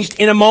changed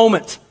in a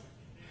moment.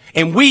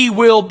 And we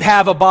will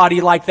have a body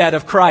like that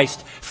of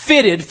Christ,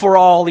 fitted for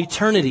all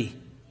eternity.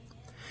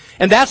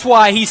 And that's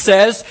why he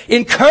says,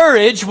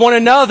 encourage one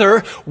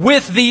another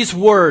with these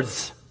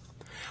words.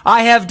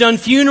 I have done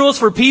funerals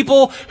for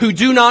people who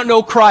do not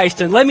know Christ.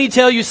 And let me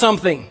tell you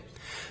something.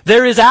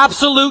 There is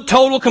absolute,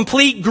 total,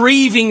 complete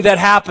grieving that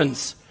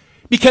happens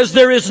because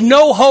there is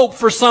no hope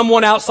for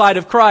someone outside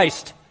of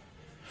Christ.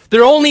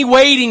 They're only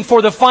waiting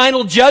for the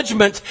final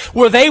judgment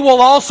where they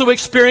will also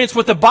experience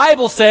what the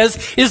Bible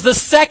says is the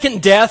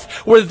second death,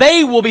 where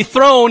they will be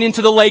thrown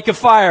into the lake of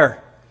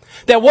fire.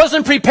 That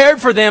wasn't prepared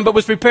for them, but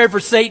was prepared for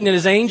Satan and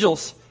his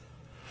angels.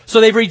 So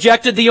they've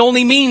rejected the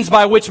only means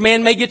by which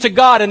man may get to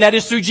God, and that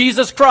is through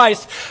Jesus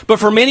Christ. But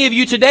for many of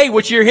you today,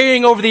 which you're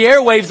hearing over the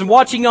airwaves and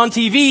watching on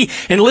TV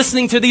and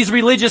listening to these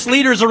religious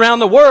leaders around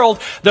the world,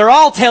 they're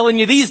all telling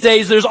you these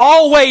days there's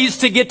all ways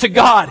to get to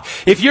God.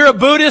 If you're a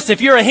Buddhist,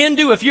 if you're a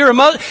Hindu, if you're a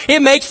Muslim,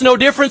 it makes no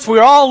difference. We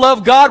all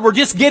love God. We're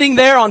just getting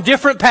there on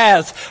different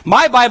paths.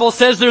 My Bible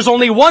says there's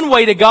only one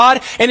way to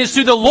God, and it's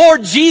through the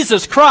Lord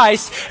Jesus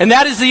Christ, and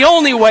that is the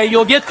only way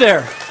you'll get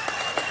there.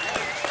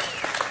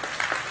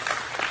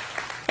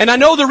 And I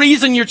know the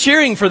reason you're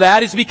cheering for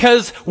that is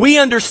because we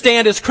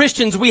understand as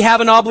Christians we have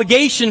an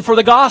obligation for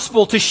the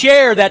gospel to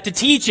share that, to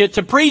teach it,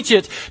 to preach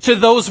it to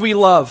those we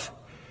love.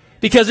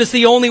 Because it's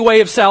the only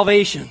way of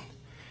salvation.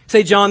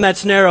 Say, John,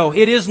 that's narrow.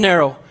 It is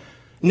narrow.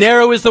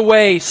 Narrow is the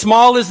way,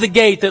 small is the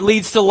gate that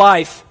leads to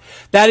life.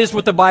 That is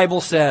what the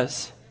Bible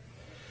says.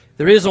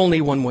 There is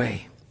only one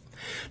way.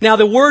 Now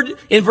the word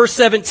in verse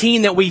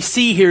 17 that we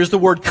see here is the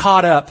word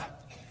caught up.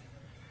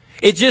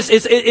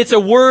 It's a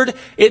word,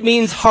 it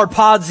means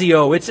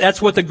harpazo.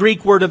 That's what the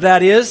Greek word of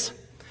that is.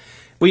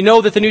 We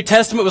know that the New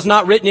Testament was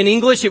not written in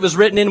English, it was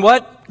written in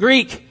what?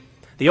 Greek.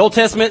 The Old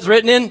Testament is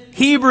written in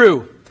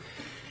Hebrew.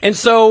 And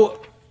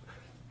so,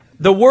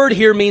 the word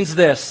here means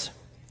this: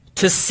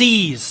 to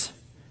seize,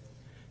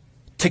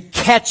 to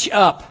catch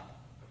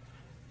up,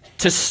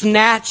 to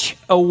snatch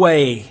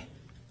away.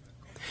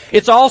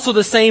 It's also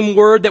the same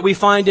word that we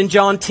find in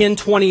John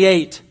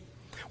 10:28,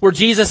 where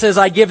Jesus says,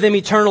 I give them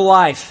eternal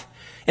life,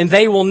 and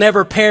they will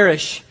never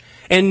perish,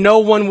 and no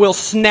one will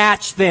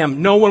snatch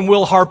them. No one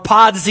will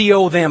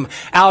harpazo them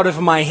out of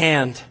my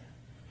hand.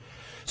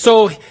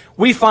 So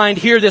we find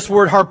here this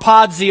word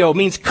harpazo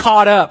means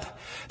caught up.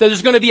 That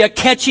there's going to be a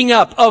catching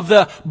up of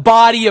the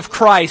body of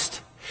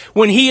Christ.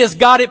 When He has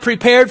got it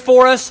prepared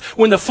for us,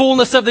 when the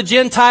fullness of the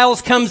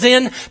Gentiles comes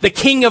in, the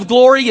King of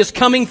glory is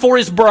coming for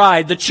His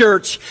bride, the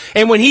church.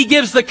 And when He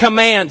gives the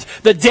command,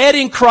 the dead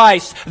in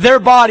Christ, their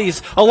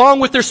bodies, along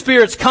with their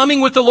spirits,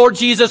 coming with the Lord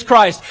Jesus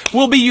Christ,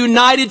 will be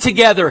united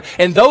together.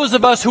 And those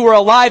of us who are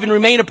alive and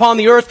remain upon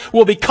the earth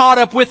will be caught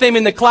up with Him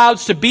in the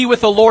clouds to be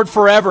with the Lord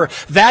forever.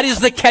 That is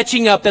the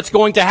catching up that's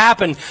going to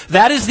happen.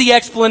 That is the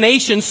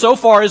explanation, so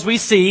far as we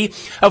see,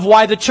 of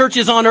why the church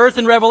is on earth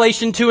in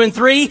Revelation 2 and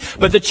 3,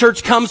 but the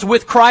church comes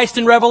with Christ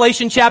in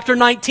Revelation chapter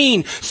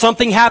 19.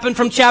 Something happened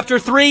from chapter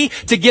 3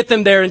 to get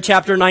them there in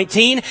chapter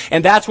 19,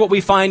 and that's what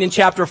we find in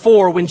chapter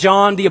 4 when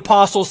John the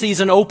apostle sees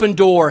an open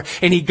door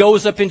and he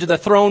goes up into the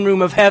throne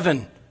room of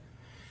heaven.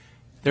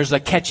 There's a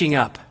catching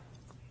up.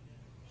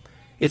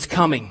 It's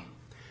coming.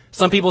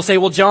 Some people say,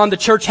 well, John, the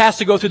church has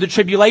to go through the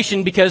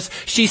tribulation because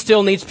she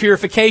still needs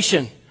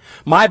purification.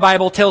 My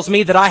Bible tells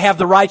me that I have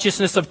the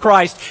righteousness of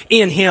Christ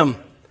in Him,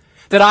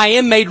 that I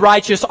am made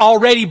righteous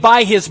already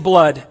by His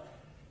blood.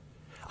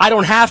 I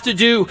don't have to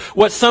do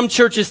what some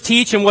churches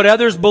teach and what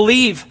others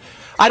believe.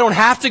 I don't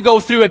have to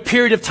go through a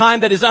period of time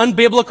that is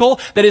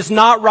unbiblical, that is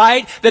not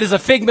right, that is a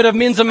figment of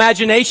men's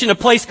imagination, a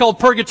place called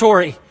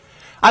purgatory.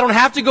 I don't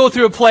have to go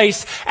through a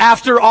place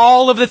after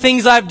all of the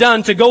things I've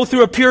done to go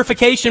through a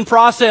purification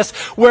process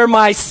where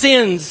my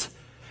sins,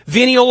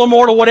 venial or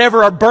mortal,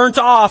 whatever, are burnt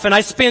off, and I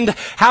spend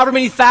however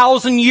many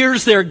thousand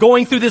years there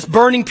going through this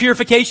burning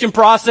purification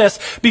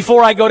process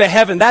before I go to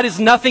heaven. That is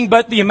nothing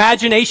but the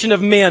imagination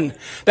of men.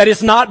 That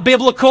is not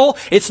biblical,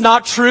 it's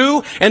not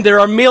true, and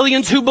there are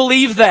millions who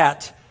believe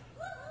that.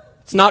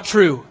 It's not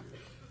true.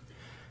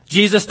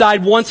 Jesus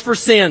died once for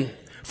sin,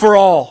 for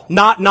all.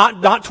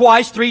 Not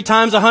twice, 3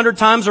 times, 100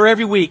 times, or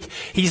every week.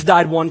 He's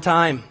died one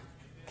time.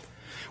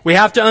 We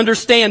have to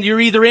understand you're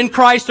either in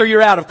Christ or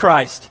you're out of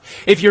Christ.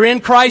 If you're in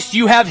Christ,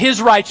 you have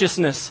His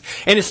righteousness.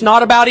 And it's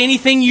not about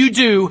anything you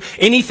do,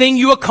 anything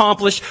you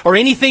accomplish, or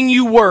anything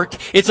you work.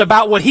 It's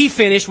about what He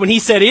finished. When He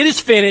said it is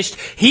finished,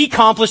 He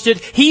accomplished it,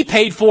 He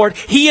paid for it,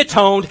 He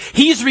atoned,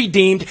 He's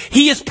redeemed,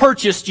 He has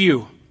purchased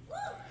you.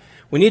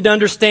 We need to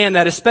understand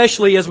that,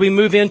 especially as we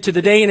move into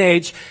the day and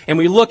age and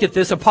we look at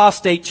this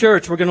apostate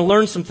church. We're going to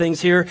learn some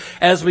things here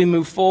as we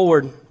move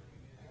forward.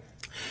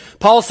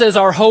 Paul says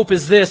our hope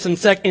is this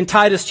in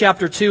Titus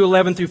chapter 2,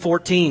 11 through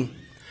 14.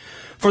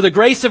 For the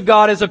grace of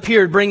God has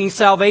appeared, bringing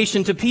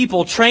salvation to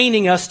people,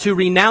 training us to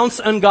renounce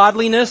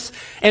ungodliness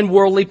and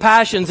worldly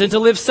passions, and to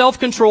live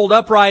self-controlled,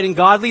 upright, and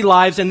godly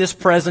lives in this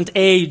present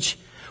age.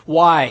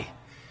 Why?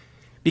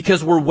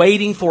 Because we're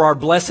waiting for our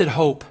blessed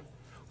hope.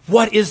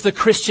 What is the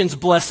Christian's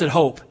blessed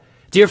hope?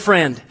 Dear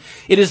friend,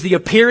 it is the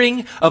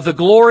appearing of the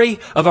glory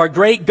of our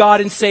great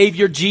God and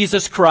Savior,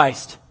 Jesus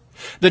Christ.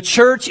 The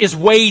church is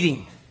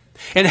waiting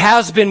and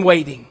has been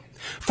waiting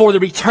for the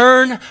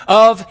return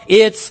of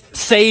its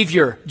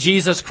Savior,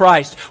 Jesus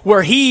Christ,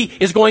 where He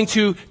is going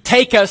to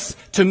take us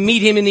to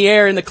meet Him in the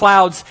air in the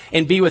clouds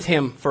and be with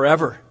Him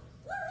forever.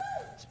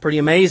 It's pretty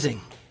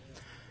amazing.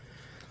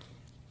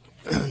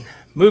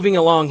 Moving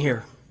along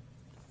here.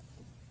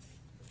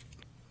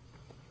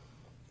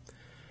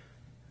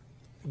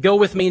 Go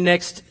with me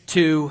next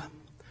to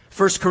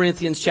 1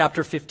 Corinthians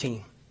chapter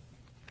 15.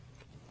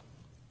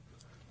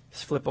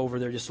 Just flip over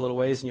there just a little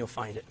ways and you'll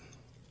find it.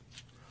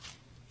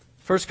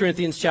 1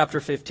 Corinthians chapter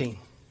 15.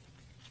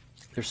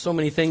 There's so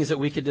many things that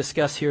we could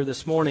discuss here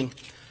this morning.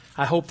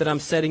 I hope that I'm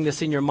setting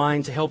this in your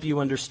mind to help you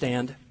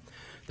understand.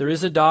 There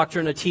is a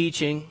doctrine, a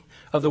teaching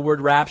of the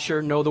word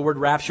rapture. No, the word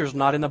rapture is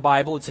not in the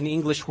Bible. It's an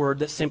English word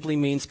that simply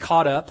means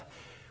caught up.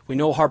 We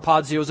know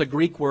harpazo is a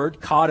Greek word,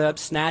 caught up,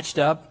 snatched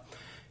up.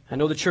 I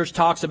know the church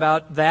talks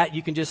about that.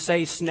 You can just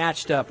say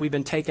snatched up. We've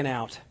been taken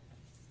out.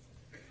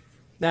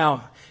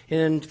 Now,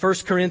 in 1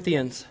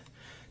 Corinthians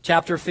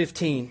chapter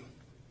 15,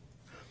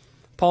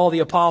 Paul the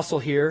apostle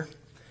here,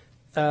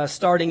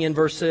 starting in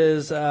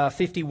verses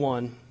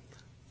 51.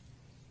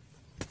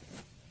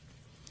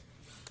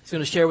 He's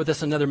going to share with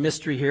us another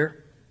mystery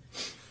here.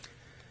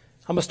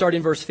 I'm going to start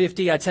in verse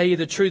 50. I tell you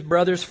the truth,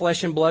 brothers,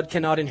 flesh and blood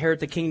cannot inherit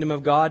the kingdom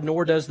of God,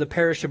 nor does the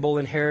perishable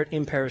inherit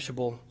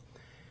imperishable.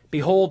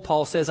 Behold,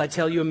 Paul says, I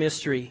tell you a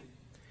mystery.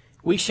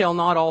 We shall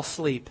not all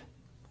sleep,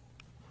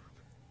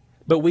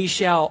 but we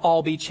shall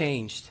all be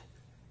changed.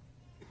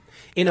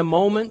 In a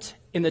moment,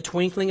 in the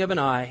twinkling of an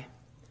eye,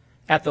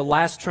 at the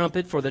last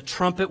trumpet, for the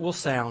trumpet will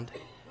sound,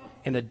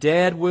 and the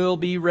dead will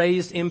be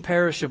raised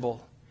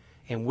imperishable,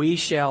 and we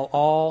shall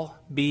all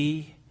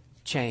be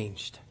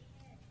changed.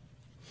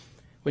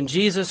 When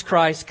Jesus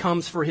Christ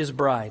comes for his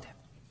bride,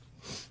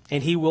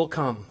 and he will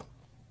come,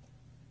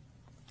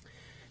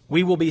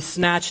 we will be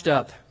snatched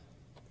up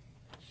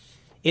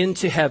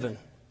into heaven,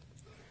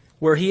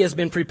 where he has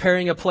been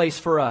preparing a place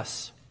for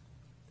us.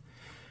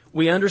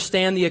 We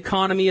understand the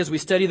economy as we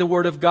study the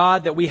Word of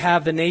God, that we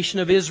have the nation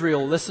of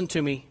Israel. Listen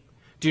to me.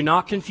 Do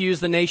not confuse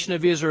the nation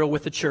of Israel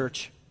with the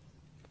church.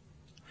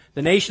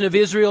 The nation of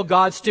Israel,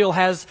 God still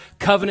has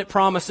covenant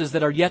promises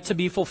that are yet to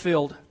be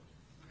fulfilled.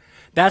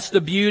 That's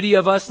the beauty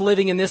of us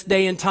living in this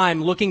day and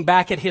time, looking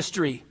back at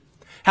history.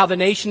 How the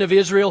nation of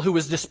Israel, who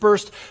was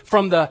dispersed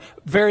from the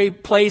very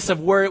place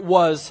of where it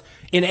was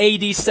in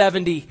AD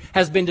 70,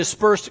 has been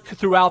dispersed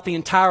throughout the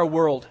entire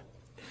world.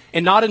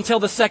 And not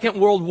until the Second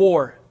World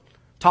War,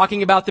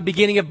 talking about the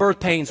beginning of birth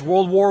pains,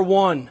 World War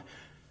I,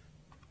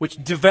 which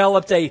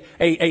developed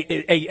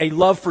a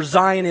love for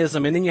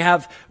Zionism. And then you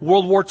have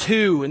World War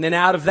II. And then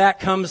out of that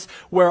comes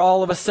where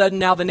all of a sudden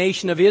now the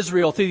nation of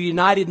Israel, through the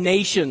United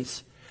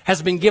Nations,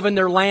 has been given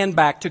their land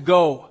back to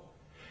go.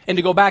 And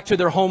to go back to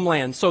their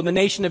homeland. So the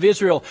nation of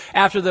Israel,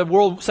 after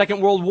the Second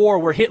World War,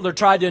 where Hitler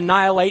tried to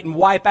annihilate and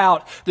wipe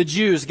out the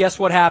Jews, guess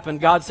what happened?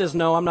 God says,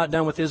 no, I'm not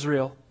done with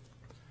Israel.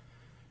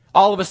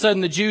 All of a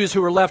sudden, the Jews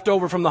who were left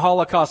over from the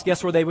Holocaust,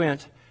 guess where they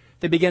went?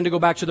 They began to go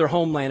back to their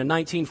homeland. In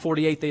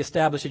 1948, they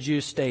established a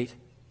Jewish state.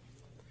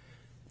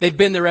 They've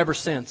been there ever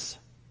since.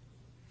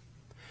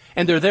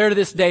 And they're there to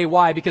this day.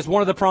 Why? Because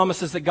one of the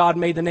promises that God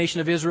made the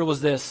nation of Israel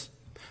was this,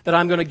 that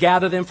I'm going to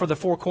gather them for the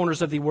four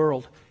corners of the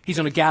world. He's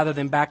going to gather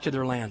them back to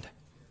their land.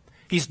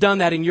 He's done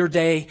that in your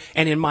day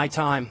and in my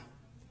time.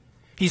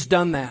 He's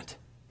done that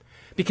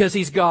because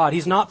he's God.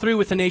 He's not through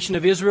with the nation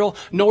of Israel,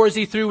 nor is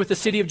he through with the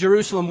city of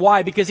Jerusalem.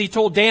 Why? Because he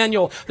told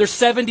Daniel, there's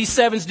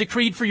 77s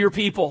decreed for your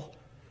people.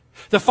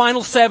 The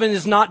final 7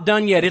 is not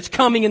done yet. It's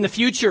coming in the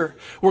future,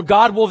 where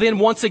God will then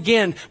once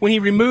again, when he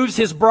removes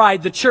his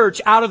bride, the church,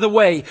 out of the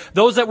way,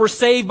 those that were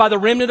saved by the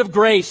remnant of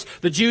grace,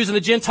 the Jews and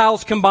the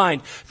Gentiles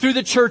combined, through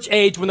the church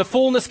age, when the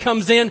fullness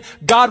comes in,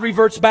 God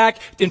reverts back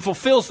and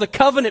fulfills the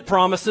covenant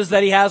promises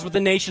that he has with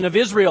the nation of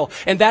Israel.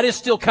 And that is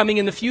still coming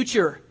in the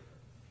future.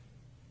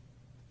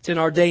 It's in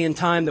our day and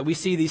time that we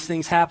see these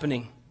things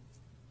happening.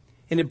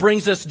 And it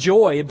brings us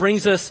joy. It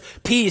brings us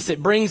peace.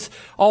 It brings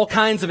all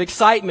kinds of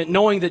excitement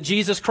knowing that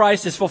Jesus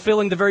Christ is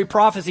fulfilling the very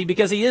prophecy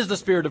because he is the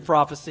spirit of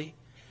prophecy.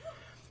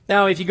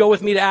 Now, if you go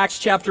with me to Acts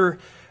chapter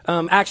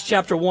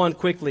 1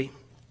 quickly.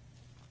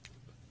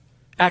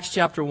 Acts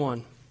chapter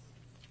 1.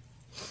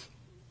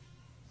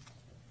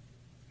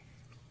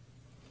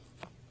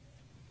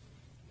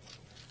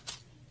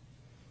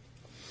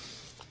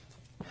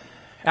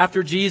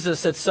 After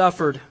Jesus had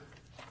suffered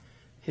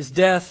his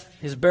death,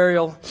 his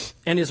burial,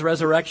 and his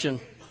resurrection,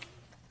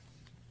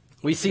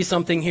 we see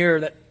something here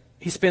that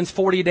he spends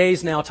 40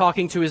 days now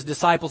talking to his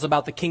disciples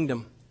about the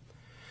kingdom.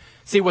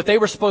 See, what they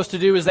were supposed to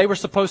do is they were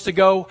supposed to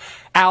go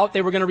out.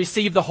 They were going to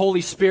receive the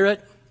Holy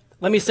Spirit.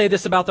 Let me say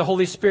this about the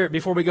Holy Spirit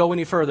before we go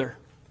any further.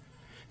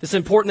 It's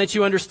important that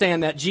you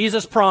understand that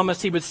Jesus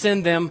promised he would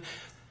send them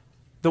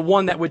the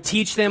one that would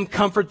teach them,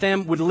 comfort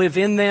them, would live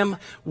in them,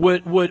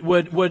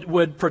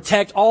 would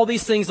protect all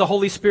these things the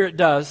Holy Spirit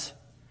does.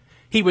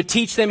 He would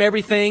teach them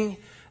everything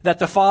that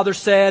the Father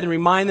said and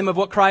remind them of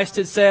what Christ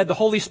had said. The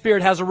Holy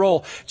Spirit has a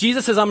role.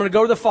 Jesus says, I'm going to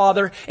go to the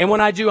Father, and when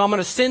I do, I'm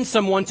going to send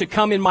someone to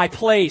come in my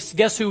place.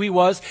 Guess who he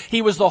was?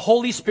 He was the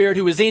Holy Spirit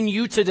who is in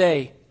you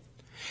today.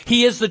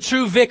 He is the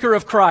true vicar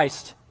of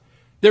Christ.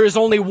 There is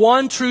only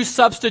one true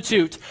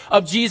substitute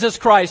of Jesus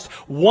Christ,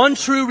 one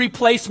true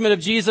replacement of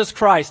Jesus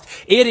Christ.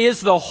 It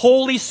is the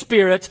Holy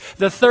Spirit,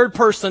 the third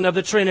person of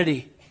the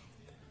Trinity.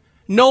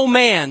 No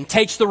man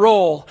takes the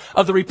role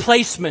of the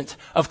replacement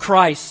of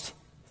Christ.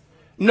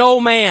 No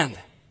man.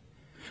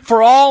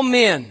 For all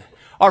men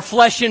are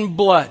flesh and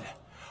blood.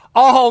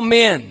 All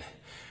men,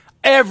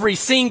 every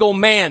single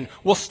man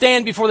will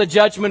stand before the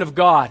judgment of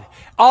God.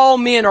 All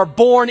men are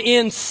born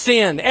in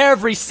sin.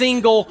 Every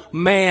single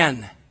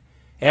man,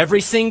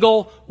 every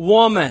single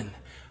woman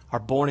are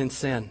born in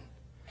sin.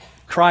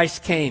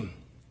 Christ came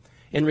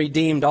and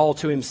redeemed all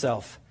to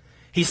himself.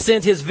 He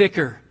sent his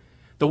vicar,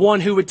 the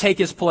one who would take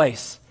his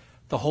place,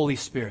 the Holy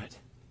Spirit.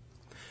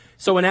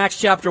 So in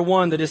Acts chapter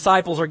 1, the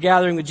disciples are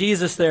gathering with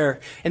Jesus there,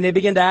 and they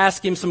begin to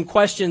ask him some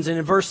questions. And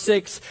in verse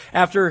 6,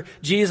 after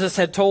Jesus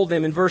had told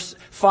them, in verse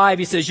 5,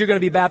 he says, you're going to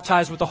be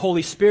baptized with the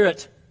Holy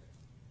Spirit.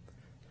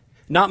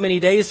 Not many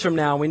days from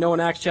now, we know in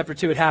Acts chapter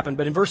 2 it happened,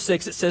 but in verse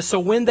 6 it says, so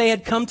when they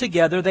had come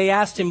together, they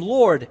asked him,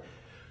 Lord,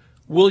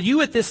 will you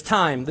at this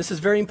time, this is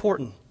very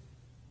important,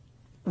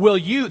 will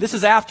you, this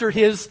is after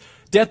his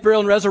death,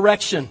 burial, and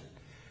resurrection.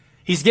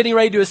 He's getting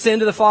ready to ascend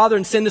to the Father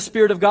and send the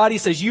Spirit of God. He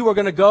says, you are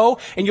going to go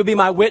and you'll be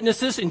my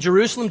witnesses in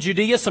Jerusalem,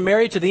 Judea,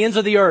 Samaria, to the ends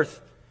of the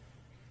earth.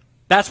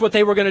 That's what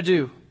they were going to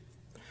do.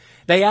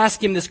 They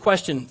asked him this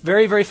question,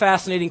 very, very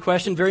fascinating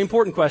question, very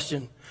important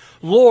question.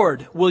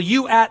 Lord, will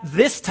you at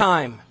this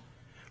time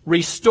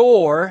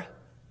restore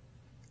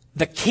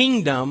the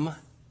kingdom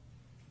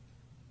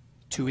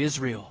to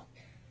Israel?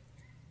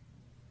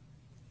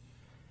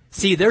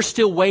 See, they're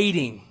still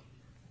waiting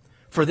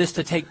for this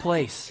to take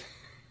place.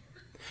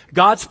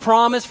 God's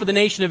promise for the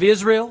nation of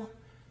Israel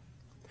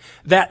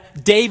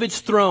that David's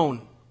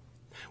throne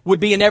would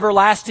be an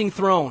everlasting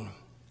throne.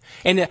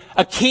 And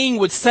a king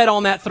would sit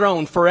on that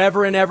throne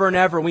forever and ever and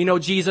ever. We know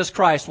Jesus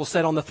Christ will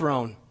sit on the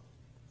throne.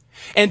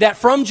 And that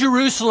from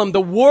Jerusalem,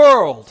 the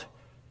world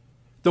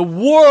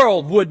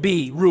would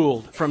be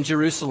ruled from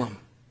Jerusalem.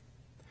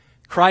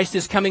 Christ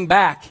is coming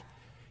back.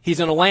 He's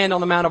going to land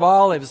on the Mount of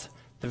Olives,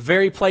 the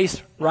very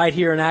place right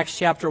here in Acts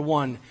chapter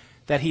 1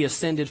 that he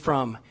ascended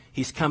from.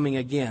 He's coming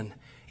again.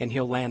 And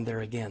he'll land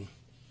there again.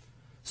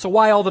 So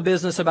why all the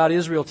business about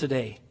Israel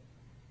today?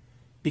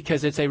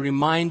 Because it's a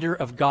reminder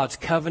of God's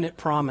covenant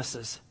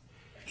promises.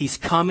 He's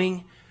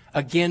coming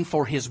again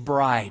for his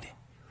bride.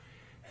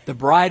 The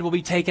bride will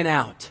be taken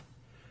out.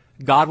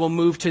 God will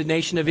move to the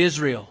nation of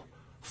Israel,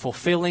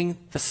 fulfilling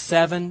the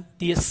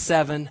 70th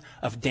seven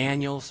of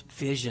Daniel's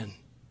vision.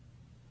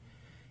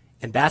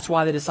 And that's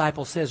why the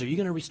disciple says, are you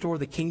going to restore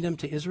the kingdom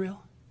to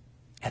Israel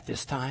at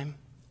this time?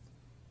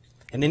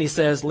 And then he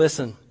says,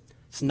 listen,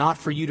 it's not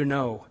for you to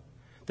know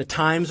the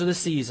times or the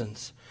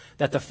seasons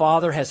that the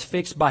Father has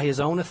fixed by his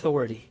own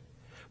authority.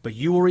 But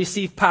you will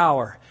receive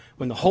power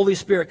when the Holy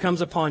Spirit comes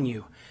upon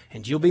you,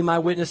 and you'll be my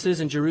witnesses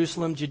in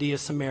Jerusalem, Judea,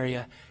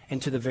 Samaria,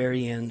 and to the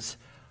very ends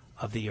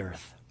of the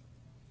earth.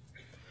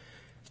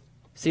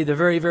 See, the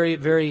very, very,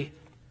 very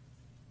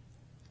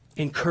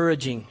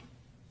encouraging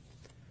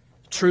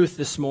truth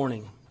this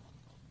morning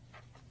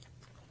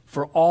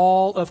for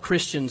all of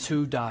Christians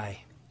who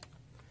die.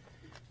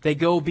 They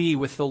go be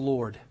with the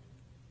Lord.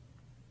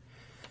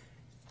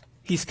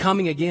 He's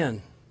coming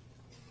again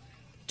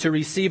to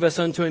receive us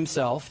unto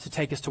himself, to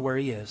take us to where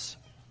he is.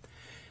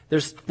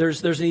 There's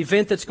an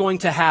event that's going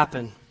to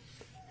happen,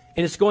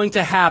 and it's going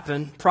to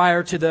happen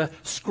prior to the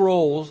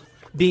scrolls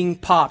being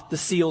popped, the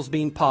seals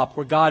being popped,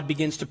 where God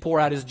begins to pour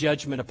out his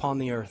judgment upon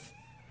the earth.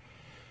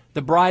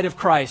 The bride of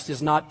Christ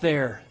is not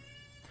there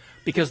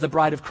because the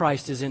bride of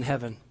Christ is in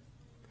heaven.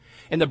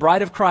 And the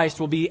bride of Christ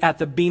will be at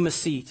the bema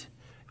seat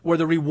where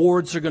the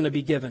rewards are going to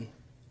be given.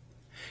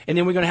 And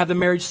then we're going to have the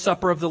marriage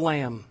supper of the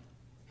Lamb.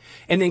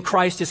 And then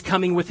Christ is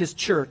coming with his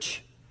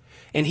church.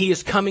 And he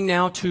is coming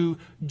now to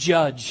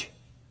judge.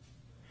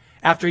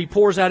 After he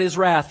pours out his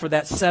wrath for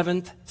that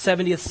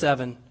 70th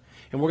seven.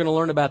 And we're going to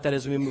learn about that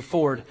as we move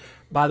forward.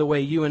 By the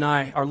way, you and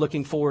I are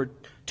looking forward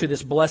to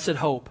this blessed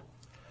hope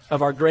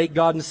of our great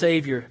God and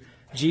Savior,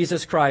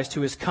 Jesus Christ,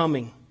 who is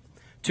coming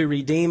to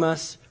redeem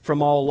us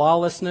from all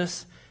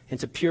lawlessness and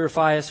to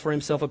purify us for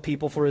himself a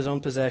people for his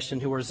own possession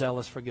who are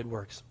zealous for good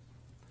works.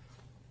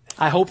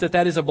 I hope that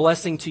that is a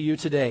blessing to you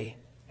today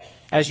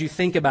as you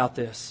think about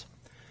this.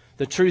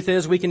 The truth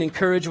is, we can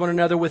encourage one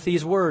another with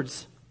these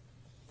words.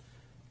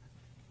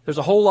 There's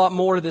a whole lot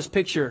more to this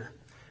picture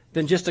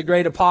than just a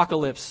great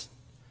apocalypse.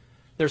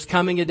 There's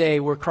coming a day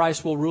where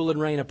Christ will rule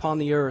and reign upon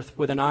the earth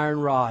with an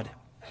iron rod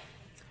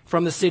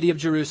from the city of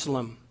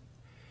Jerusalem.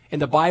 And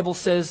the Bible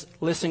says,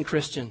 listen,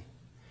 Christian,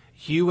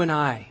 you and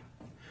I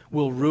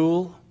will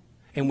rule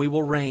and we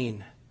will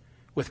reign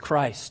with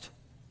Christ.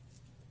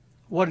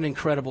 What an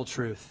incredible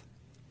truth.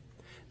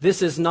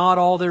 This is not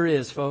all there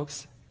is,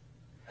 folks.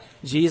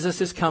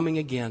 Jesus is coming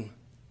again.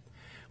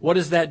 What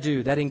does that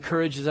do? That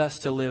encourages us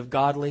to live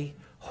godly,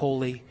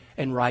 holy,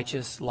 and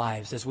righteous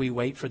lives as we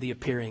wait for the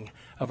appearing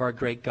of our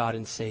great God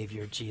and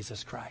Savior,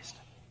 Jesus Christ.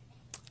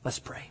 Let's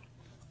pray.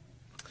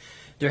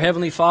 Dear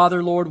Heavenly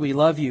Father, Lord, we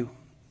love you.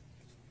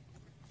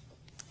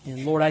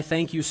 And Lord, I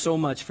thank you so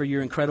much for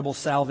your incredible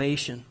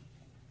salvation.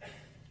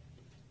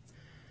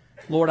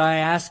 Lord, I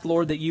ask,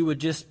 Lord, that you would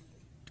just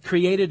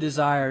create a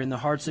desire in the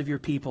hearts of your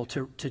people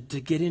to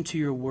get into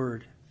your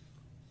word.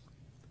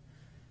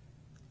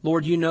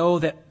 Lord, you know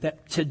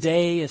that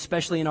today,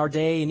 especially in our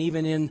day and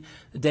even in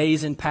the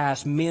days in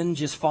past, men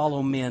just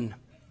follow men.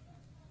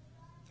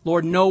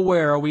 Lord,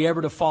 nowhere are we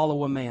ever to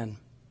follow a man.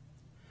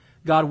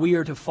 God, we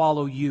are to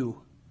follow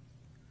you.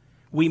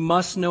 We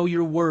must know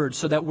your word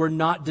so that we're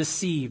not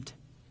deceived.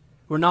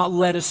 We're not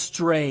led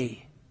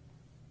astray.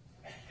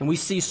 And we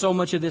see so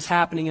much of this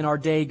happening in our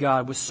day,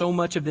 God, with so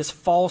much of this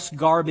false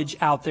garbage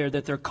out there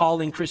that they're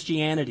calling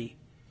Christianity.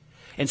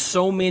 And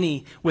so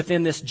many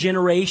within this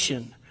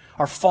generation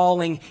are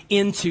falling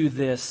into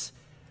this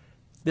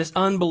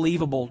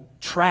unbelievable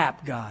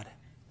trap, God,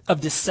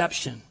 of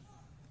deception.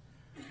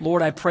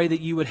 Lord, I pray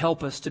that you would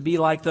help us to be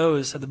like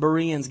those of the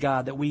Bereans,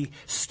 God, that we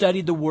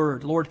studied the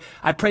Word. Lord,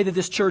 I pray that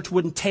this church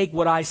wouldn't take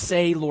what I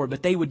say, Lord,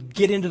 but they would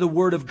get into the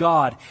Word of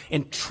God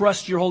and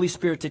trust your Holy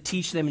Spirit to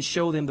teach them and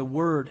show them the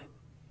Word.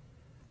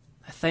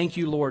 I thank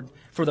you, Lord,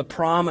 for the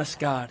promise,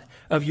 God,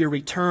 of your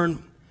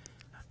return.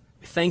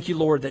 We thank you,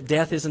 Lord, that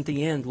death isn't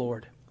the end,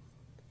 Lord.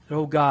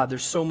 Oh, God,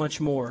 there's so much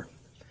more.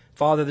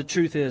 Father, the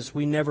truth is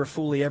we never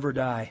fully ever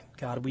die.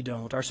 God, we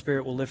don't. Our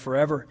spirit will live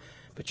forever,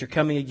 but you're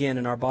coming again,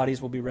 and our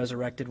bodies will be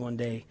resurrected one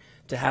day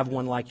to have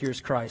one like yours,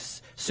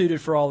 Christ,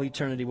 suited for all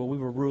eternity, where we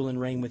will rule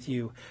and reign with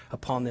you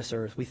upon this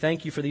earth. We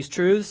thank you for these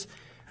truths.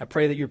 I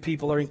pray that your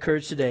people are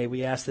encouraged today.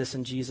 We ask this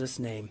in Jesus'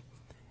 name.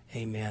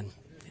 Amen.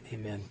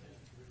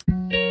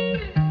 Amen.